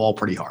hit the wall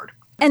pretty hard.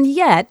 And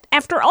yet,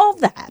 after all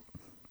that,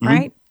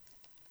 right,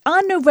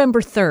 on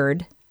November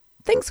 3rd,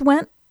 things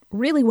went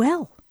really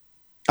well.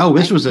 Oh,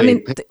 this was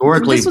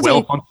historically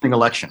well-functioning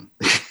election.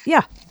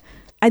 Yeah.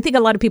 I think a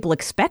lot of people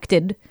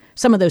expected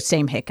some of those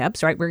same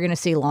hiccups, right? We're going to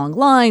see long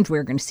lines.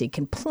 We're going to see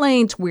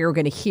complaints. We're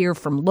going to hear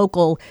from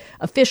local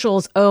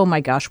officials, oh my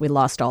gosh, we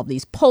lost all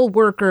these poll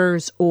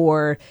workers,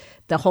 or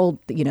the whole,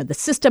 the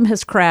system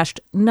has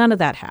crashed. None of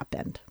that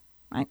happened,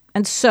 right?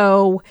 And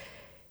so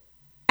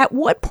at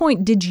what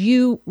point did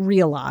you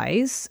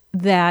realize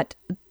that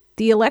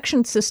the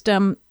election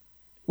system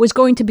was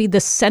going to be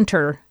the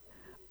center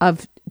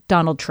of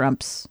Donald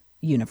Trump's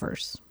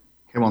universe?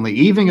 Well, on the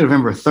evening of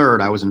November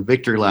 3rd, I was in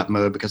victory lap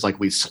mode because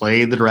we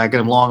slayed the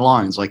dragon of long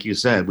lines. Like you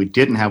said, we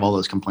didn't have all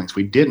those complaints.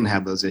 We didn't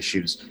have those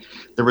issues.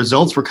 The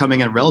results were coming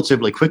in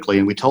relatively quickly,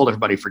 and we told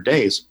everybody for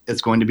days,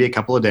 it's going to be a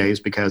couple of days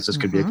because this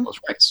could be a close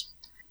race.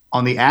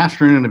 On the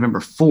afternoon of November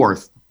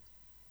 4th,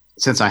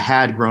 since I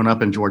had grown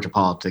up in Georgia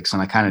politics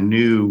and I kind of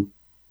knew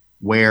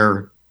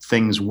where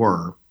things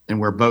were and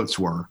where votes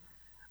were,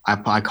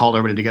 I called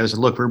everybody together and said,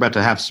 look, we're about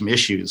to have some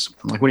issues.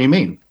 I'm like, what do you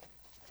mean?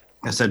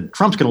 I said,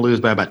 Trump's going to lose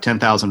by about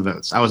 10,000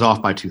 votes. I was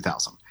off by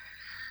 2,000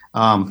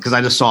 because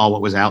I just saw what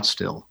was out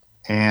still.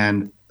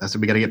 And I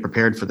said, we got to get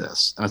prepared for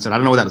this. And I said, I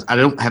don't know what that is. I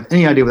don't have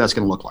any idea what that's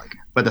going to look like.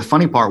 But the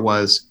funny part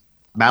was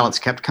ballots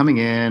kept coming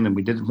in and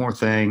we did more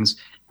things.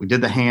 We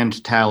did the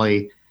hand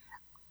tally.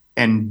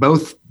 And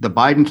both the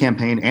Biden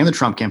campaign and the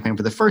Trump campaign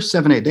for the first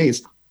 7-8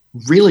 days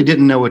really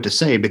didn't know what to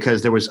say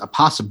because there was a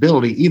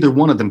possibility either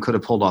one of them could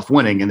have pulled off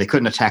winning and they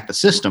couldn't attack the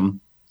system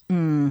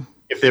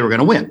if they were going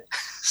to win.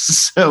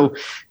 So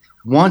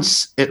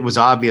once it was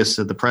obvious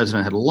that the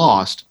president had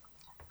lost,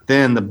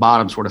 then the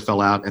bottom sort of fell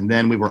out. And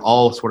then we were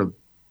all sort of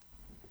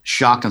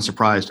shocked and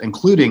surprised,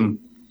 including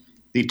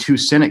the two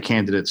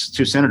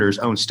senators'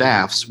 own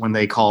staffs when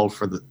they called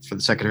for the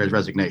secretary's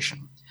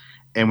resignation.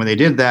 And when they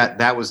did that,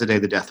 that was the day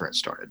the death threats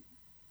started.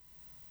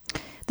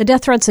 The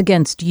death threats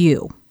against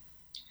you?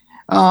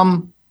 I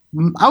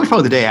was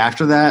probably the day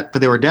after that,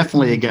 but they were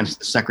definitely against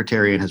the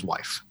secretary and his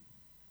wife.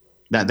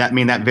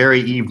 That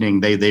very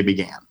evening they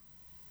began.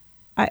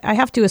 I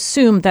have to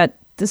assume that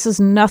this is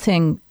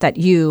nothing that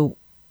you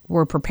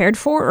were prepared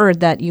for or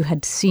that you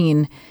had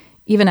seen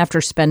even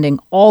after spending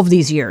all of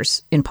these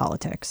years in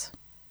politics.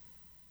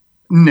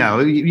 No,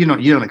 you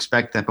don't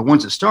expect that. But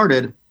once it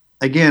started,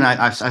 again,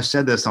 I've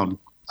said this on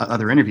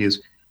other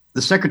interviews,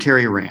 the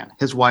secretary ran.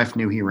 His wife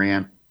knew he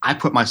ran. I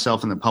put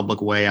myself in the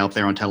public way out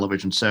there on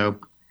television. So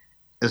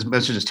as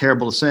much as it's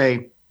terrible to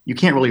say, you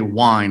can't really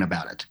whine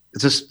about it.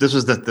 It's just, this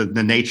was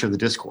the nature of the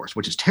discourse,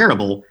 which is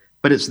terrible,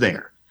 but it's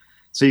there.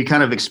 So you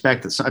kind of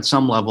expect that at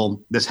some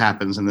level this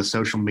happens in the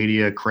social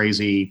media,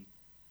 crazy,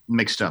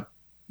 mixed up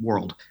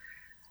world.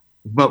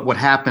 But what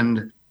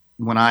happened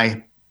when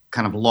I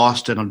kind of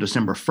lost it on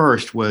December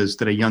 1st was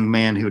that a young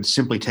man who had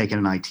simply taken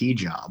an IT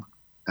job,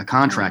 a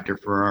contractor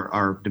for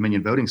our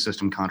Dominion voting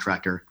system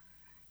contractor,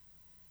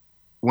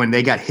 when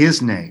they got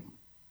his name,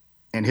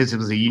 and it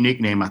was a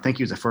unique name, I think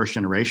he was a first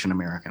generation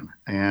American,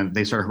 and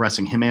they started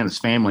harassing him and his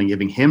family,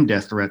 giving him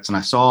death threats. And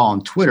I saw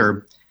on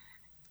Twitter,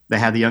 they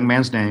had the young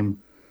man's name,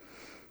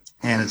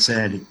 and it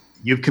said,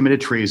 "You've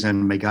committed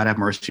treason. May God have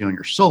mercy on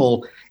your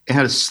soul." It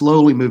had a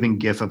slowly moving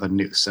GIF of a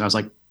noose. And I was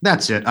like,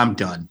 that's it. I'm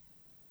done.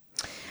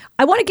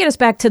 I want to get us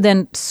back to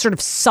then sort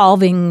of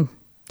solving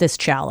this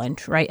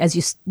challenge, right?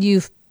 As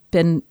you've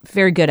been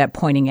very good at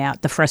pointing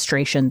out the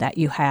frustration that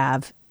you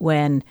have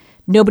when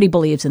nobody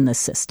believes in this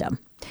system.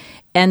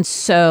 And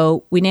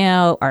so we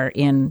now are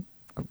in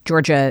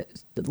Georgia.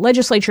 The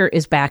legislature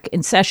is back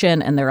in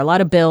session, and there are a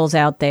lot of bills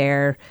out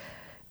there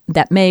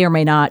that may or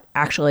may not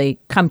actually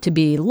come to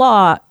be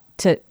law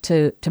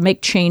to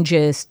make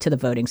changes to the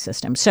voting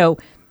system. So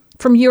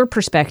from your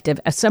perspective,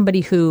 as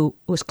somebody who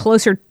was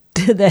closer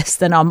to this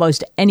than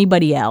almost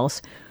anybody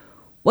else,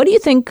 what do you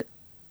think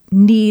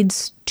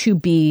needs to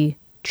be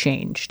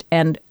changed?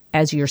 And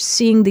as you're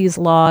seeing these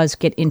laws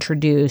get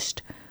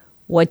introduced,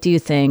 what do you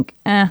think,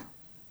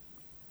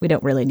 we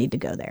don't really need to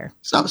go there?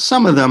 So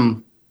some of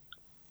them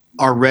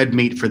are red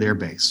meat for their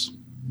base.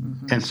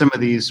 Mm-hmm. And some of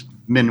these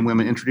men and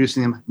women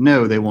introducing them,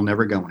 no, they will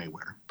never go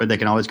anywhere. But they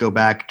can always go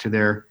back to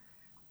their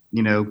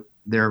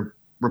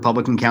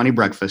Republican county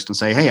breakfast and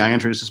say, hey, I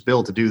introduced this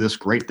bill to do this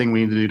great thing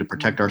we need to do to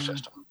protect our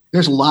system.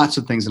 There's lots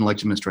of things in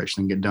election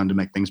administration that can get done to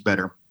make things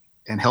better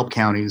and help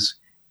counties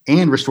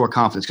and restore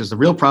confidence. Because the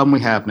real problem we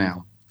have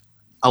now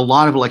a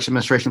lot of election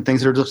administration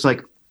things that are just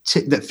like,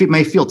 that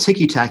may feel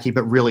ticky-tacky,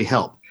 but really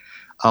help.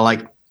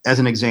 Like, as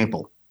an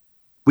example,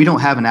 we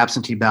don't have an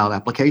absentee ballot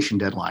application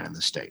deadline in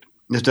this state.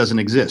 This doesn't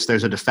exist.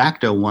 There's a de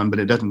facto one, but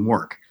it doesn't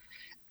work.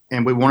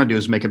 And what we want to do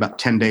is make it about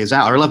 10 days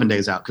out or 11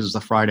 days out, because it's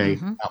the Friday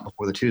out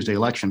before the Tuesday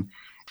election.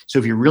 So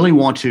if you really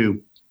want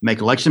to make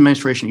election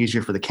administration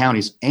easier for the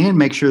counties and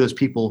make sure those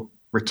people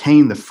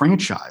retain the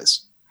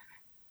franchise,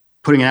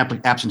 putting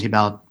an absentee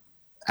ballot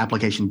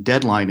application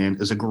deadline in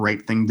is a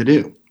great thing to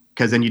do,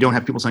 because then you don't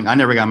have people saying, I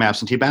never got my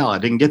absentee ballot, I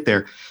didn't get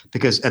there.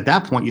 Because at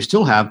that point, you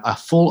still have a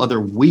full other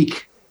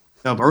week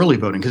of early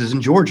voting, because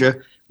in Georgia,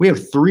 we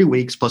have 3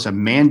 weeks plus a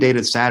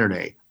mandated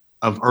Saturday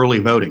of early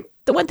voting.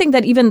 The one thing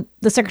that even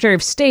the Secretary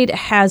of State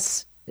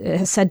has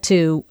said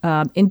to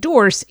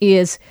endorse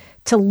is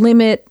to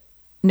limit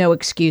no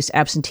excuse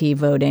absentee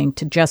voting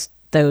to just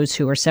those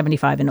who are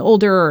 75 and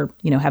older, or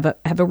have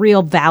a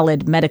real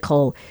valid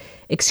medical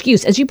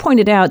excuse. As you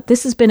pointed out,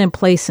 this has been in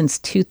place since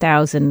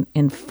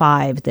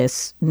 2005,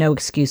 this no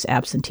excuse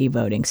absentee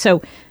voting.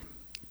 So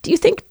do you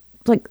think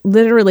like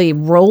literally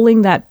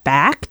rolling that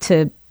back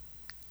to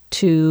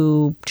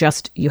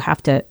just you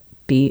have to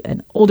be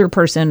an older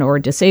person or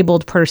a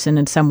disabled person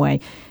in some way,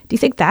 do you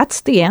think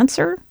that's the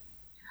answer?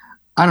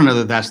 I don't know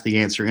that that's the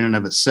answer in and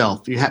of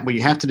itself. What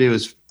you have to do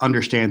is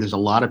understand there's a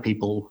lot of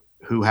people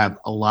who have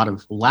a lot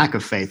of lack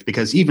of faith,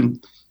 because even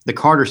the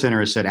Carter Center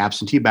has said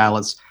absentee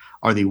ballots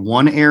are the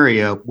one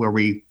area where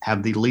we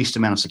have the least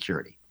amount of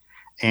security.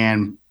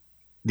 And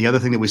the other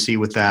thing that we see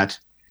with that,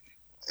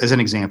 as an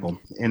example,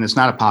 and it's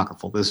not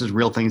apocryphal, this is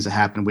real things that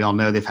happen. We all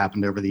know they've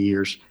happened over the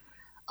years.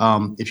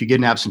 If you get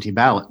an absentee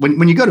ballot,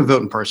 when you go to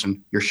vote in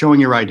person, you're showing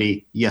your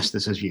ID. Yes,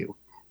 this is you.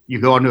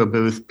 You go into a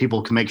booth,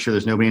 people can make sure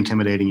there's nobody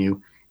intimidating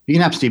you. You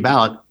get an absentee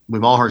ballot.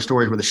 We've all heard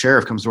stories where the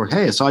sheriff comes to work.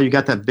 Hey, I saw you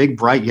got that big,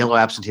 bright yellow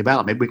absentee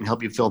ballot. Maybe we can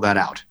help you fill that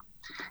out.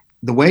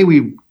 The way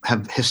we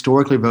have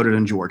historically voted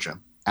in Georgia,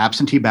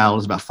 absentee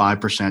ballot is about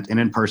 5% and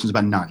in person is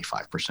about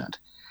 95%.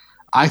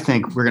 I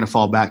think we're going to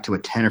fall back to a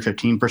 10 or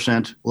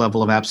 15%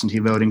 level of absentee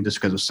voting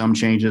just because of some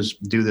changes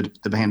due to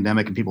the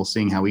pandemic and people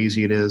seeing how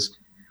easy it is.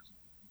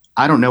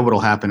 I don't know what will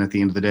happen at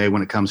the end of the day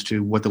when it comes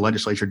to what the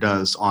legislature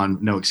does on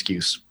no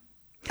excuse.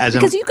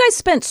 Because you guys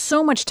spent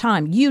so much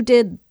time,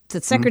 the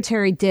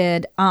secretary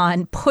did,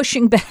 on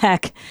pushing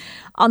back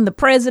on the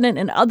president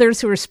and others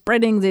who are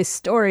spreading these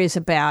stories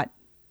about,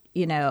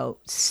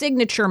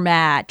 signature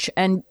match.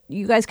 And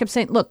you guys kept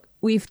saying, look,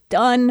 we've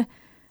done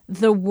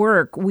the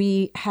work.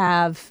 We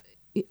have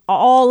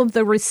all of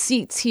the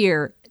receipts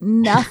here.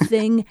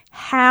 Nothing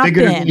happened.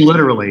 Figuratively,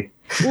 literally.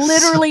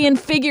 Literally and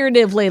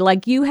figuratively.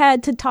 Like, you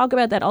had to talk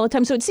about that all the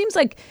time. So it seems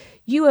like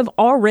you have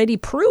already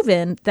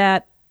proven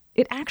that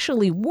it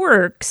actually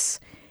works.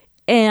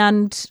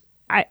 And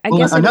I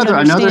guess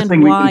another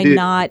thing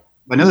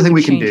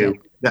we can do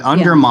that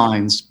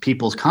undermines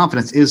people's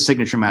confidence is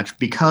signature match,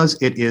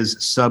 because it is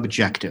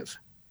subjective.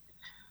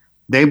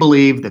 They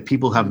believe that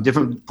people who have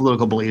different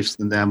political beliefs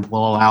than them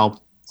will allow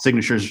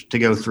signatures to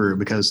go through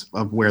because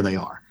of where they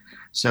are.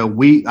 So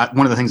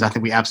one of the things I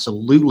think we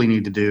absolutely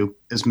need to do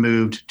is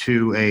move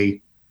to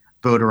a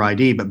voter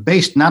ID, but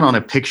based not on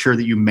a picture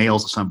that you mail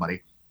to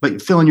somebody,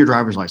 but fill in your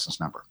driver's license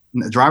number.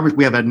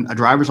 We have a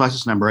driver's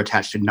license number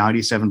attached to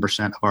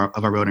 97%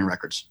 of our voting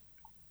records.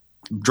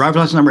 Driver's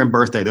license number and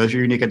birthday, those are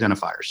your unique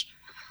identifiers.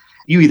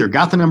 You either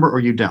got the number or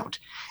you don't.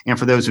 And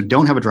for those who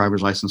don't have a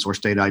driver's license or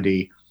state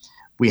ID,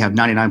 we have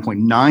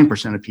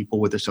 99.9% of people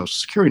with their social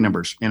security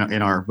numbers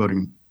in our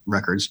voting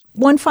records.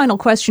 One final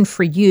question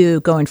for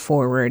you going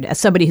forward, as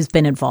somebody who's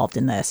been involved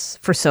in this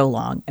for so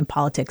long, in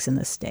politics in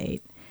this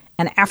state,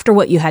 and after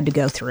what you had to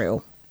go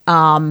through,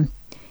 are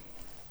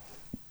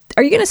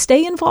you going to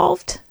stay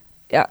involved?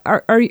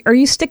 Are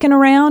you sticking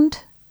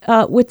around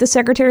with the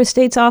Secretary of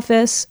State's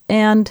office?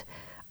 And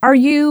are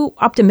you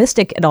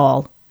optimistic at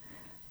all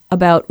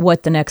about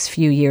what the next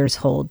few years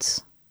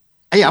holds?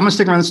 Yeah, I'm going to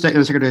stick around the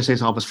Secretary of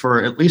State's office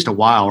for at least a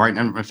while, right?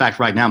 And in fact,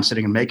 right now I'm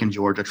sitting in Macon,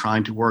 Georgia,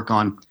 trying to work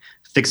on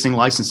fixing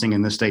licensing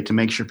in this state to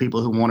make sure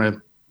people who want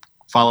to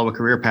follow a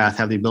career path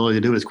have the ability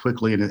to do it as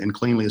quickly and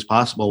cleanly as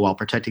possible while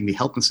protecting the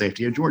health and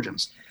safety of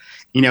Georgians.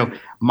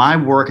 My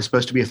work is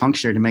supposed to be a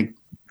functionary to make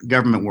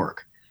government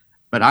work,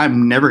 but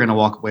I'm never going to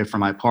walk away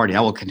from my party.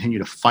 I will continue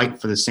to fight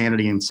for the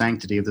sanity and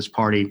sanctity of this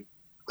party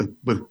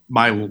with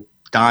my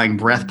dying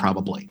breath,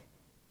 probably.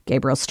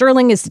 Gabriel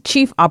Sterling is the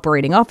Chief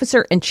Operating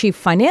Officer and Chief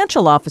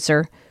Financial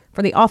Officer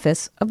for the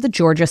Office of the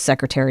Georgia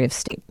Secretary of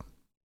State.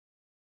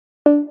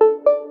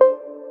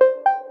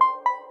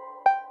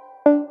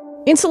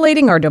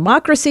 Insulating our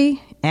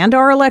democracy and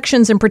our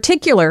elections in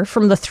particular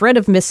from the threat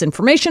of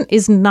misinformation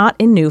is not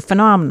a new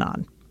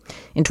phenomenon.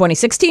 In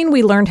 2016,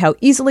 we learned how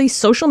easily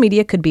social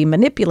media could be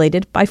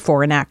manipulated by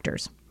foreign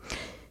actors.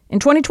 In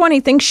 2020,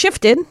 things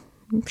shifted.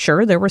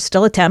 Sure, there were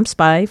still attempts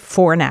by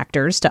foreign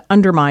actors to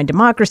undermine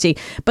democracy,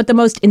 but the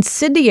most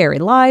incendiary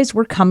lies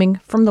were coming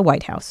from the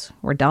White House,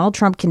 where Donald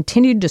Trump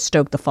continued to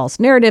stoke the false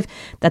narrative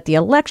that the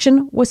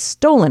election was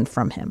stolen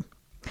from him.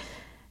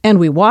 And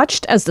we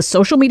watched as the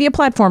social media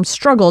platforms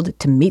struggled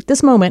to meet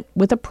this moment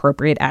with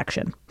appropriate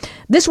action.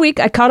 This week,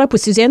 I caught up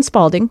with Suzanne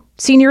Spalding,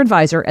 Senior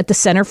Advisor at the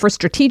Center for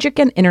Strategic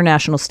and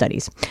International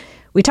Studies.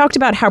 We talked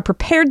about how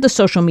prepared the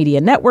social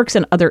media networks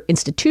and other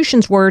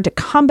institutions were to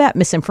combat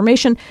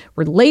misinformation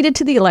related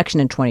to the election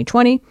in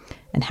 2020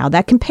 and how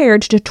that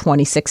compared to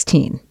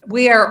 2016.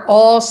 We are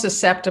all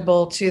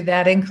susceptible to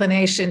that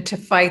inclination to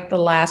fight the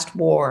last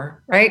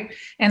war, right?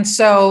 And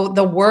so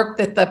the work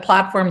that the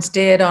platforms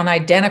did on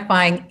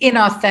identifying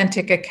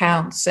inauthentic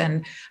accounts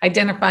and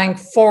identifying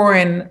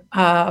foreign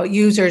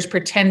users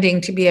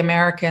pretending to be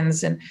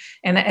Americans, and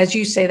as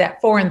you say,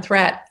 that foreign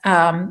threat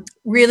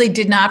really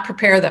did not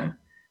prepare them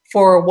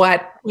for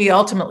what we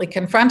ultimately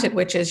confronted,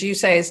 which, as you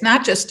say, is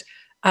not just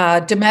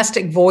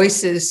domestic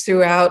voices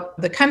throughout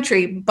the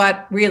country,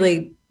 but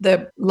really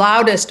the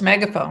loudest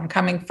megaphone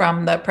coming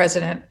from the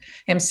president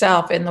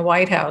himself in the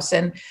White House.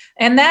 And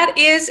that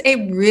is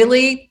a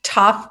really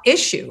tough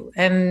issue.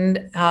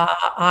 And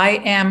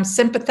I am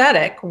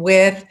sympathetic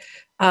with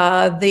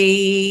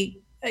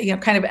the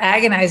kind of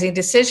agonizing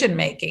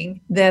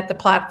decision-making that the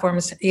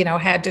platforms,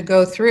 had to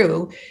go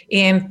through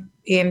in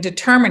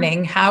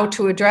determining how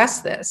to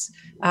address this.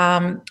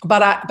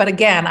 But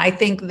again, I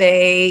think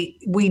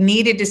we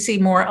needed to see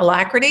more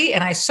alacrity,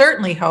 and I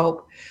certainly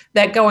hope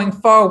that going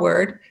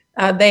forward,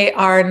 they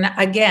are,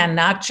 again,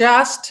 not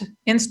just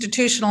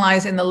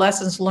institutionalizing the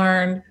lessons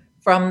learned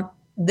from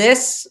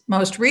this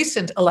most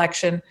recent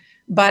election,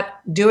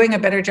 but doing a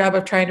better job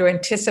of trying to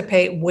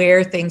anticipate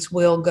where things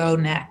will go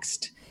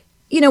next.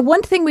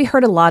 One thing we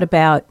heard a lot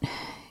about,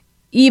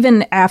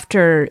 even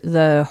after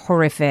the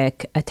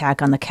horrific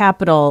attack on the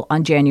Capitol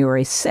on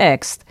January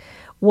 6th,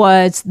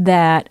 was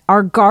that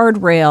our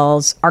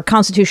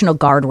constitutional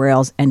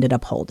guardrails ended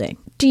up holding.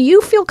 Do you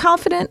feel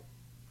confident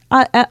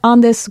on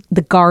this,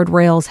 the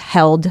guardrails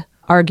held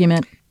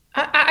argument?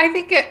 I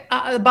think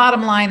the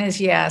bottom line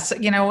is yes.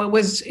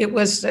 It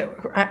was.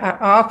 I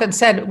often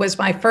said it was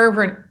my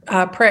fervent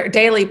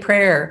daily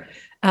prayer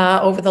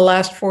over the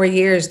last 4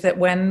 years that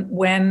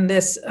when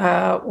this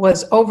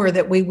was over,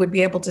 that we would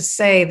be able to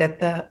say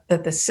that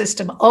the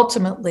system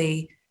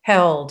ultimately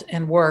held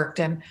and worked.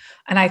 And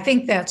I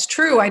think that's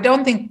true. I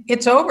don't think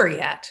it's over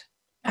yet.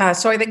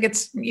 So I think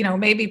it's,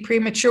 maybe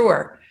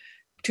premature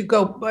to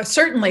go.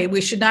 Certainly,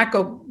 we should not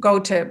go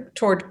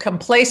toward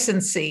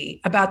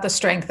complacency about the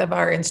strength of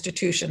our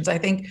institutions. I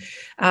think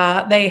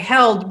they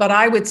held, but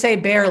I would say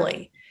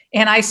barely.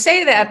 And I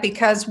say that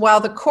because while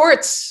the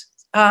courts,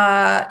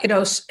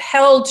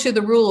 held to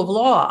the rule of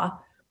law,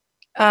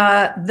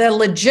 the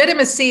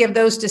legitimacy of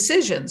those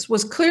decisions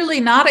was clearly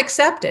not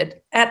accepted,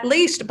 at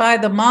least by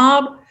the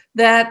mob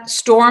that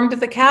stormed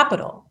the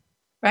Capitol,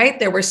 right?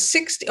 There were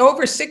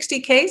over 60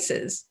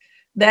 cases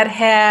that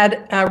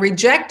had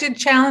rejected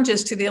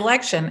challenges to the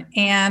election,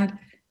 and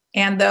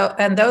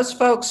those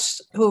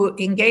folks who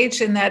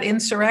engaged in that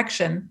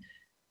insurrection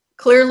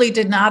clearly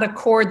did not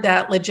accord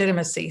that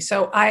legitimacy.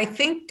 So I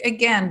think,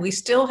 again, we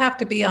still have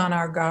to be on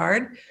our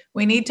guard.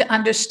 We need to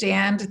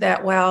understand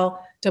that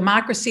while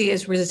democracy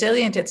is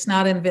resilient, it's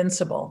not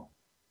invincible.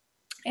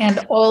 And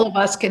all of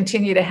us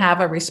continue to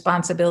have a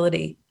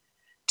responsibility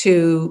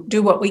to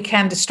do what we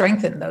can to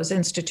strengthen those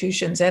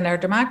institutions and our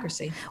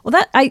democracy.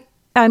 Well,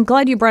 I'm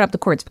glad you brought up the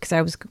courts, because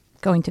I was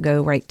going to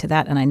go right to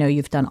that. And I know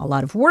you've done a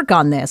lot of work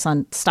on this,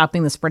 on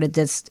stopping the spread of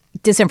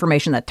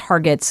disinformation that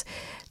targets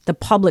the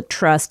public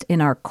trust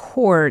in our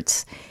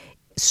courts.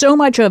 So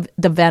much of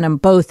the venom,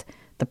 both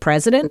the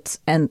president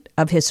and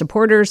of his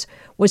supporters,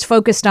 was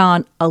focused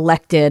on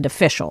elected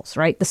officials,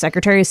 right? The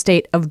Secretary of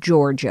State of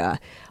Georgia,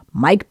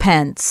 Mike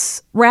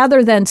Pence,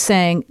 rather than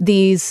saying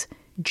these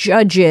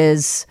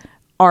judges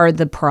are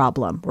the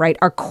problem, right?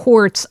 Our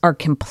courts are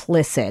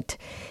complicit.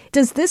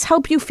 Does this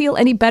help you feel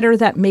any better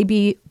that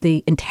maybe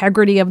the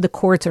integrity of the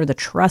courts or the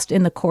trust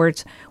in the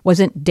courts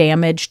wasn't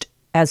damaged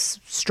as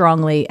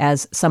strongly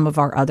as some of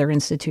our other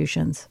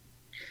institutions?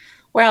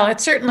 Well,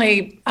 it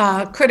certainly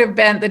could have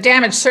been, the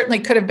damage certainly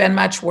could have been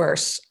much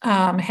worse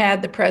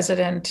had the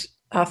president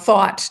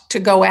thought to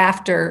go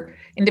after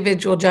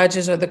individual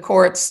judges or the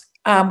courts.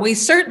 We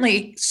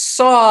certainly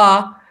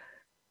saw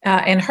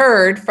and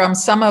heard from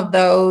some of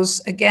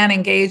those, again,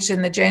 engaged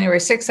in the January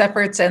 6th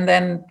efforts, and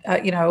then,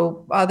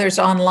 others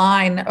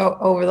online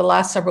over the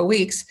last several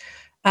weeks,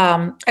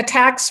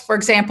 attacks, for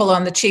example,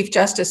 on the Chief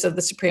Justice of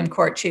the Supreme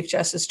Court, Chief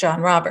Justice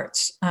John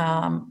Roberts,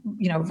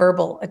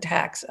 verbal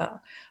attacks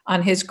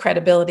on his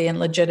credibility and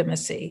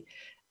legitimacy.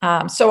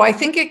 So I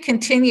think it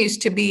continues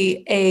to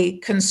be a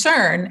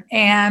concern.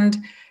 And,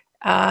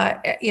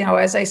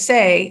 as I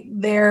say,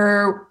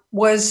 there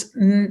was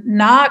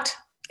not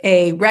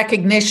a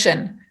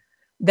recognition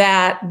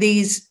that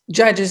these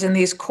judges in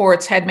these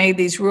courts had made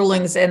these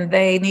rulings and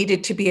they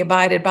needed to be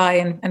abided by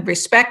and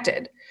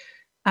respected.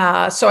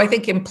 So I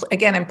think,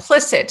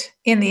 implicit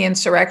in the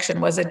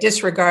insurrection was a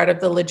disregard of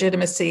the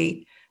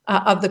legitimacy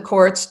of the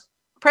courts.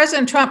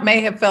 President Trump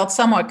may have felt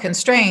somewhat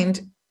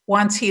constrained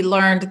once he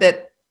learned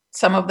that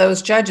some of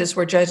those judges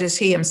were judges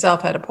he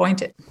himself had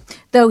appointed.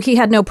 Though he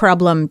had no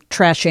problem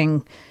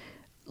trashing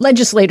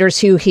legislators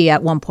who he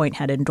at one point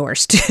had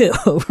endorsed too,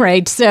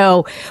 right?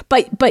 So,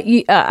 but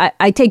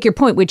I take your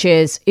point, which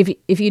is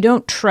if you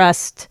don't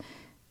trust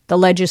the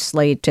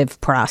legislative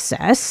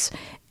process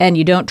and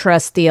you don't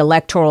trust the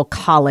electoral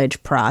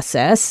college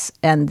process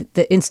and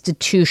the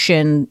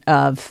institution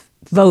of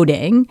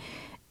voting,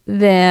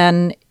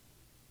 then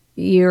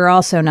you're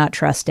also not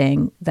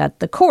trusting that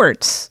the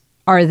courts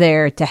are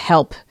there to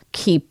help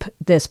keep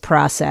this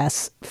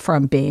process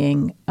from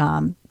being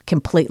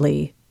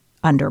completely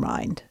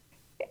undermined.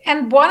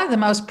 And one of the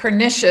most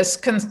pernicious,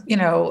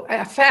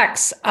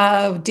 effects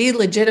of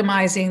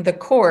delegitimizing the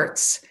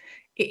courts,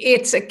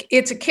 it's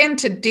akin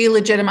to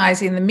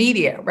delegitimizing the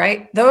media,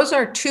 right? Those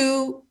are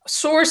two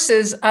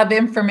sources of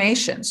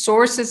information,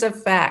 sources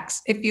of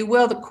facts. If you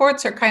will, the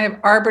courts are kind of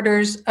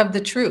arbiters of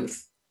the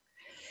truth.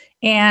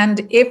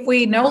 And if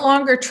we no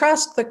longer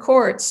trust the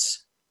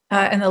courts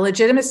and the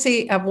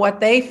legitimacy of what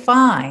they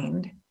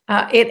find,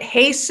 it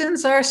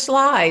hastens our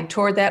slide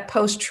toward that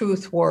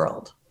post-truth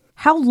world.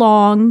 How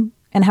long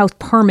and how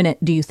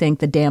permanent do you think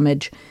the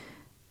damage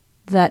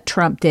that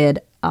Trump did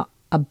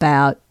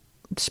about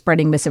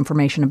spreading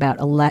misinformation about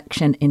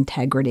election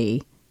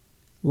integrity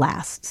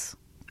lasts?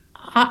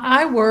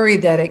 I worry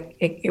that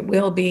it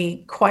will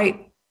be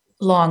quite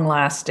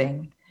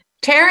long-lasting.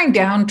 Tearing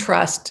down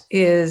trust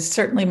is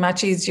certainly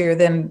much easier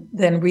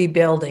than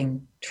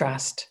rebuilding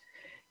trust.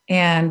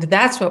 And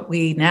that's what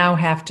we now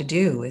have to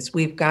do, is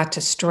we've got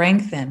to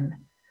strengthen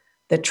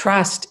the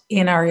trust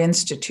in our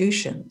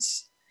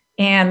institutions.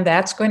 And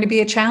that's going to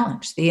be a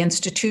challenge. The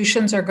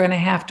institutions are going to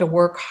have to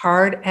work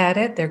hard at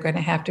it. They're going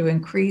to have to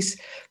increase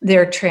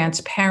their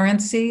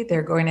transparency.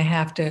 They're going to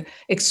have to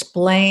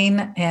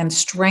explain and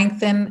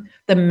strengthen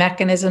the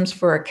mechanisms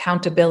for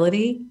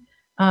accountability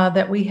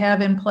that we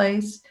have in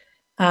place.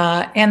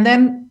 And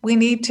then we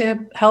need to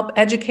help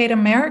educate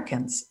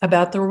Americans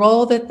about the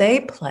role that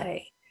they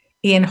play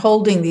in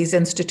holding these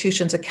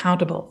institutions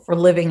accountable for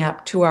living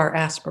up to our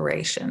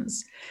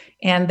aspirations.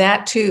 And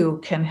that too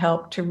can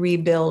help to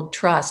rebuild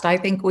trust. I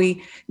think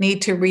we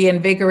need to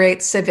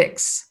reinvigorate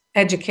civics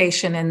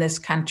education in this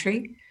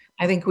country.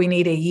 I think we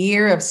need a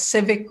year of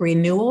civic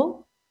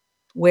renewal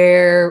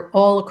where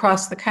all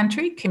across the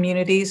country,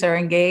 communities are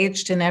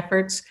engaged in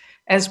efforts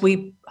as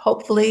we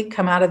hopefully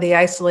come out of the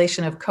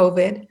isolation of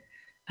COVID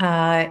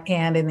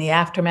and in the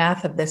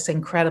aftermath of this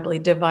incredibly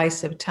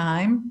divisive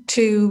time,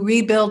 to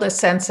rebuild a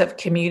sense of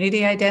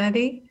community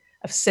identity,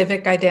 of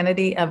civic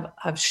identity,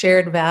 of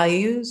shared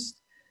values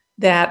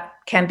that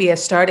can be a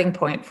starting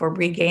point for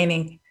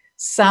regaining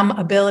some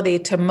ability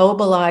to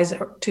mobilize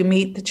to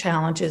meet the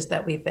challenges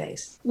that we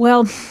face.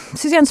 Well,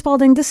 Suzanne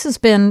Spalding, this has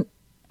been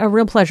a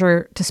real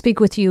pleasure to speak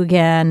with you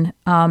again.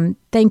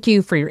 Thank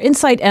you for your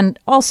insight and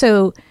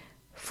also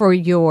for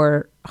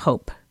your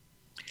hope.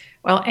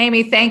 Well,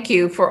 Amy, thank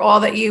you for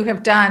all that you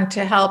have done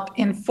to help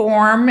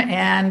inform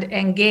and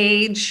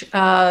engage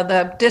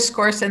the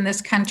discourse in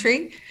this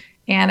country.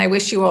 And I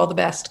wish you all the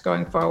best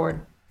going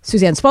forward.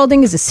 Suzanne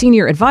Spalding is a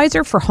senior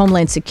advisor for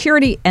Homeland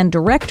Security and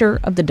director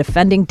of the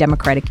Defending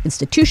Democratic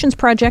Institutions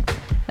Project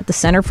at the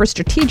Center for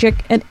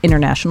Strategic and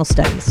International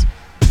Studies.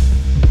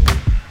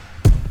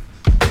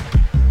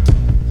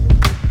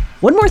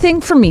 One more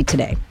thing from me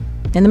today.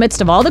 In the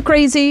midst of all the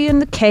crazy and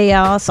the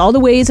chaos, all the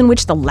ways in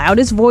which the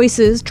loudest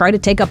voices try to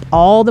take up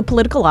all the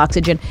political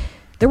oxygen,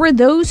 there were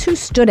those who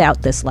stood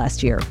out this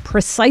last year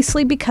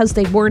precisely because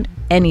they weren't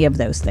any of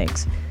those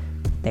things.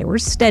 They were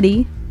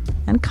steady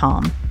and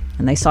calm,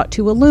 and they sought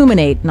to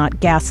illuminate,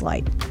 not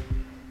gaslight.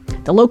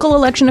 The local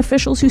election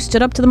officials who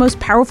stood up to the most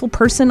powerful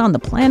person on the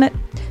planet,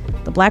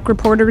 the Black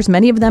reporters,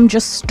 many of them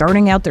just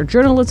starting out their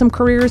journalism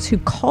careers, who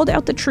called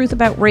out the truth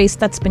about race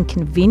that's been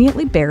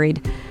conveniently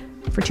buried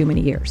for too many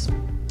years.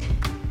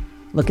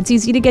 Look, it's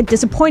easy to get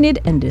disappointed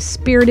and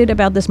dispirited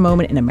about this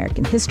moment in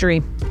American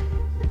history.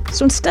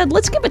 So instead,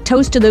 let's give a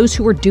toast to those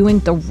who are doing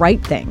the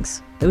right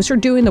things, those who are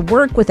doing the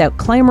work without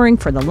clamoring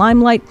for the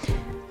limelight.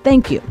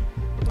 Thank you.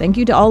 Thank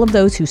you to all of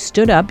those who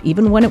stood up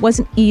even when it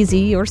wasn't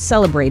easy or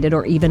celebrated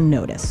or even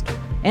noticed.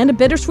 And a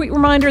bittersweet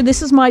reminder,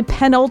 this is my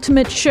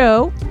penultimate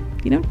show.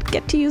 You don't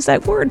get to use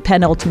that word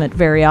penultimate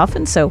very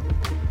often, so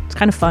it's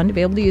kind of fun to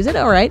be able to use it.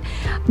 All right.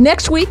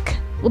 Next week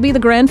will be the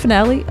grand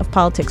finale of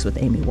Politics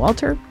with Amy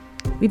Walter.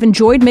 We've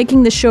enjoyed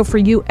making this show for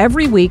you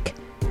every week,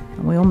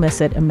 and we'll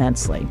miss it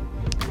immensely.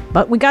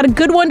 But we got a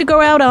good one to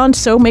go out on,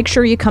 so make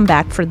sure you come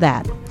back for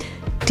that.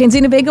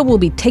 Tanzina Vega will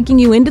be taking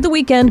you into the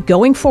weekend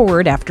going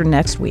forward after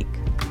next week.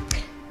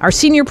 Our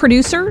senior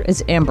producer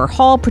is Amber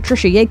Hall.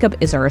 Patricia Jacob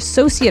is our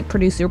associate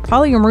producer.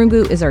 Polly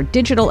Omrungu is our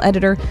digital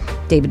editor.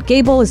 David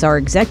Gable is our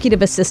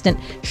executive assistant.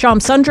 Sham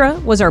Sundra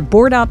was our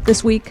board op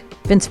this week.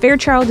 Vince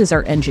Fairchild is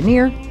our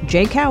engineer.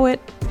 Jay Cowett,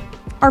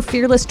 our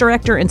fearless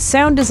director and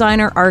sound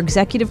designer. Our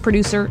executive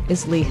producer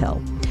is Lee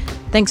Hill.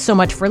 Thanks so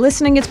much for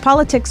listening. It's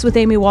Politics with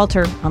Amy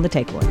Walter on The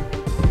Takeaway.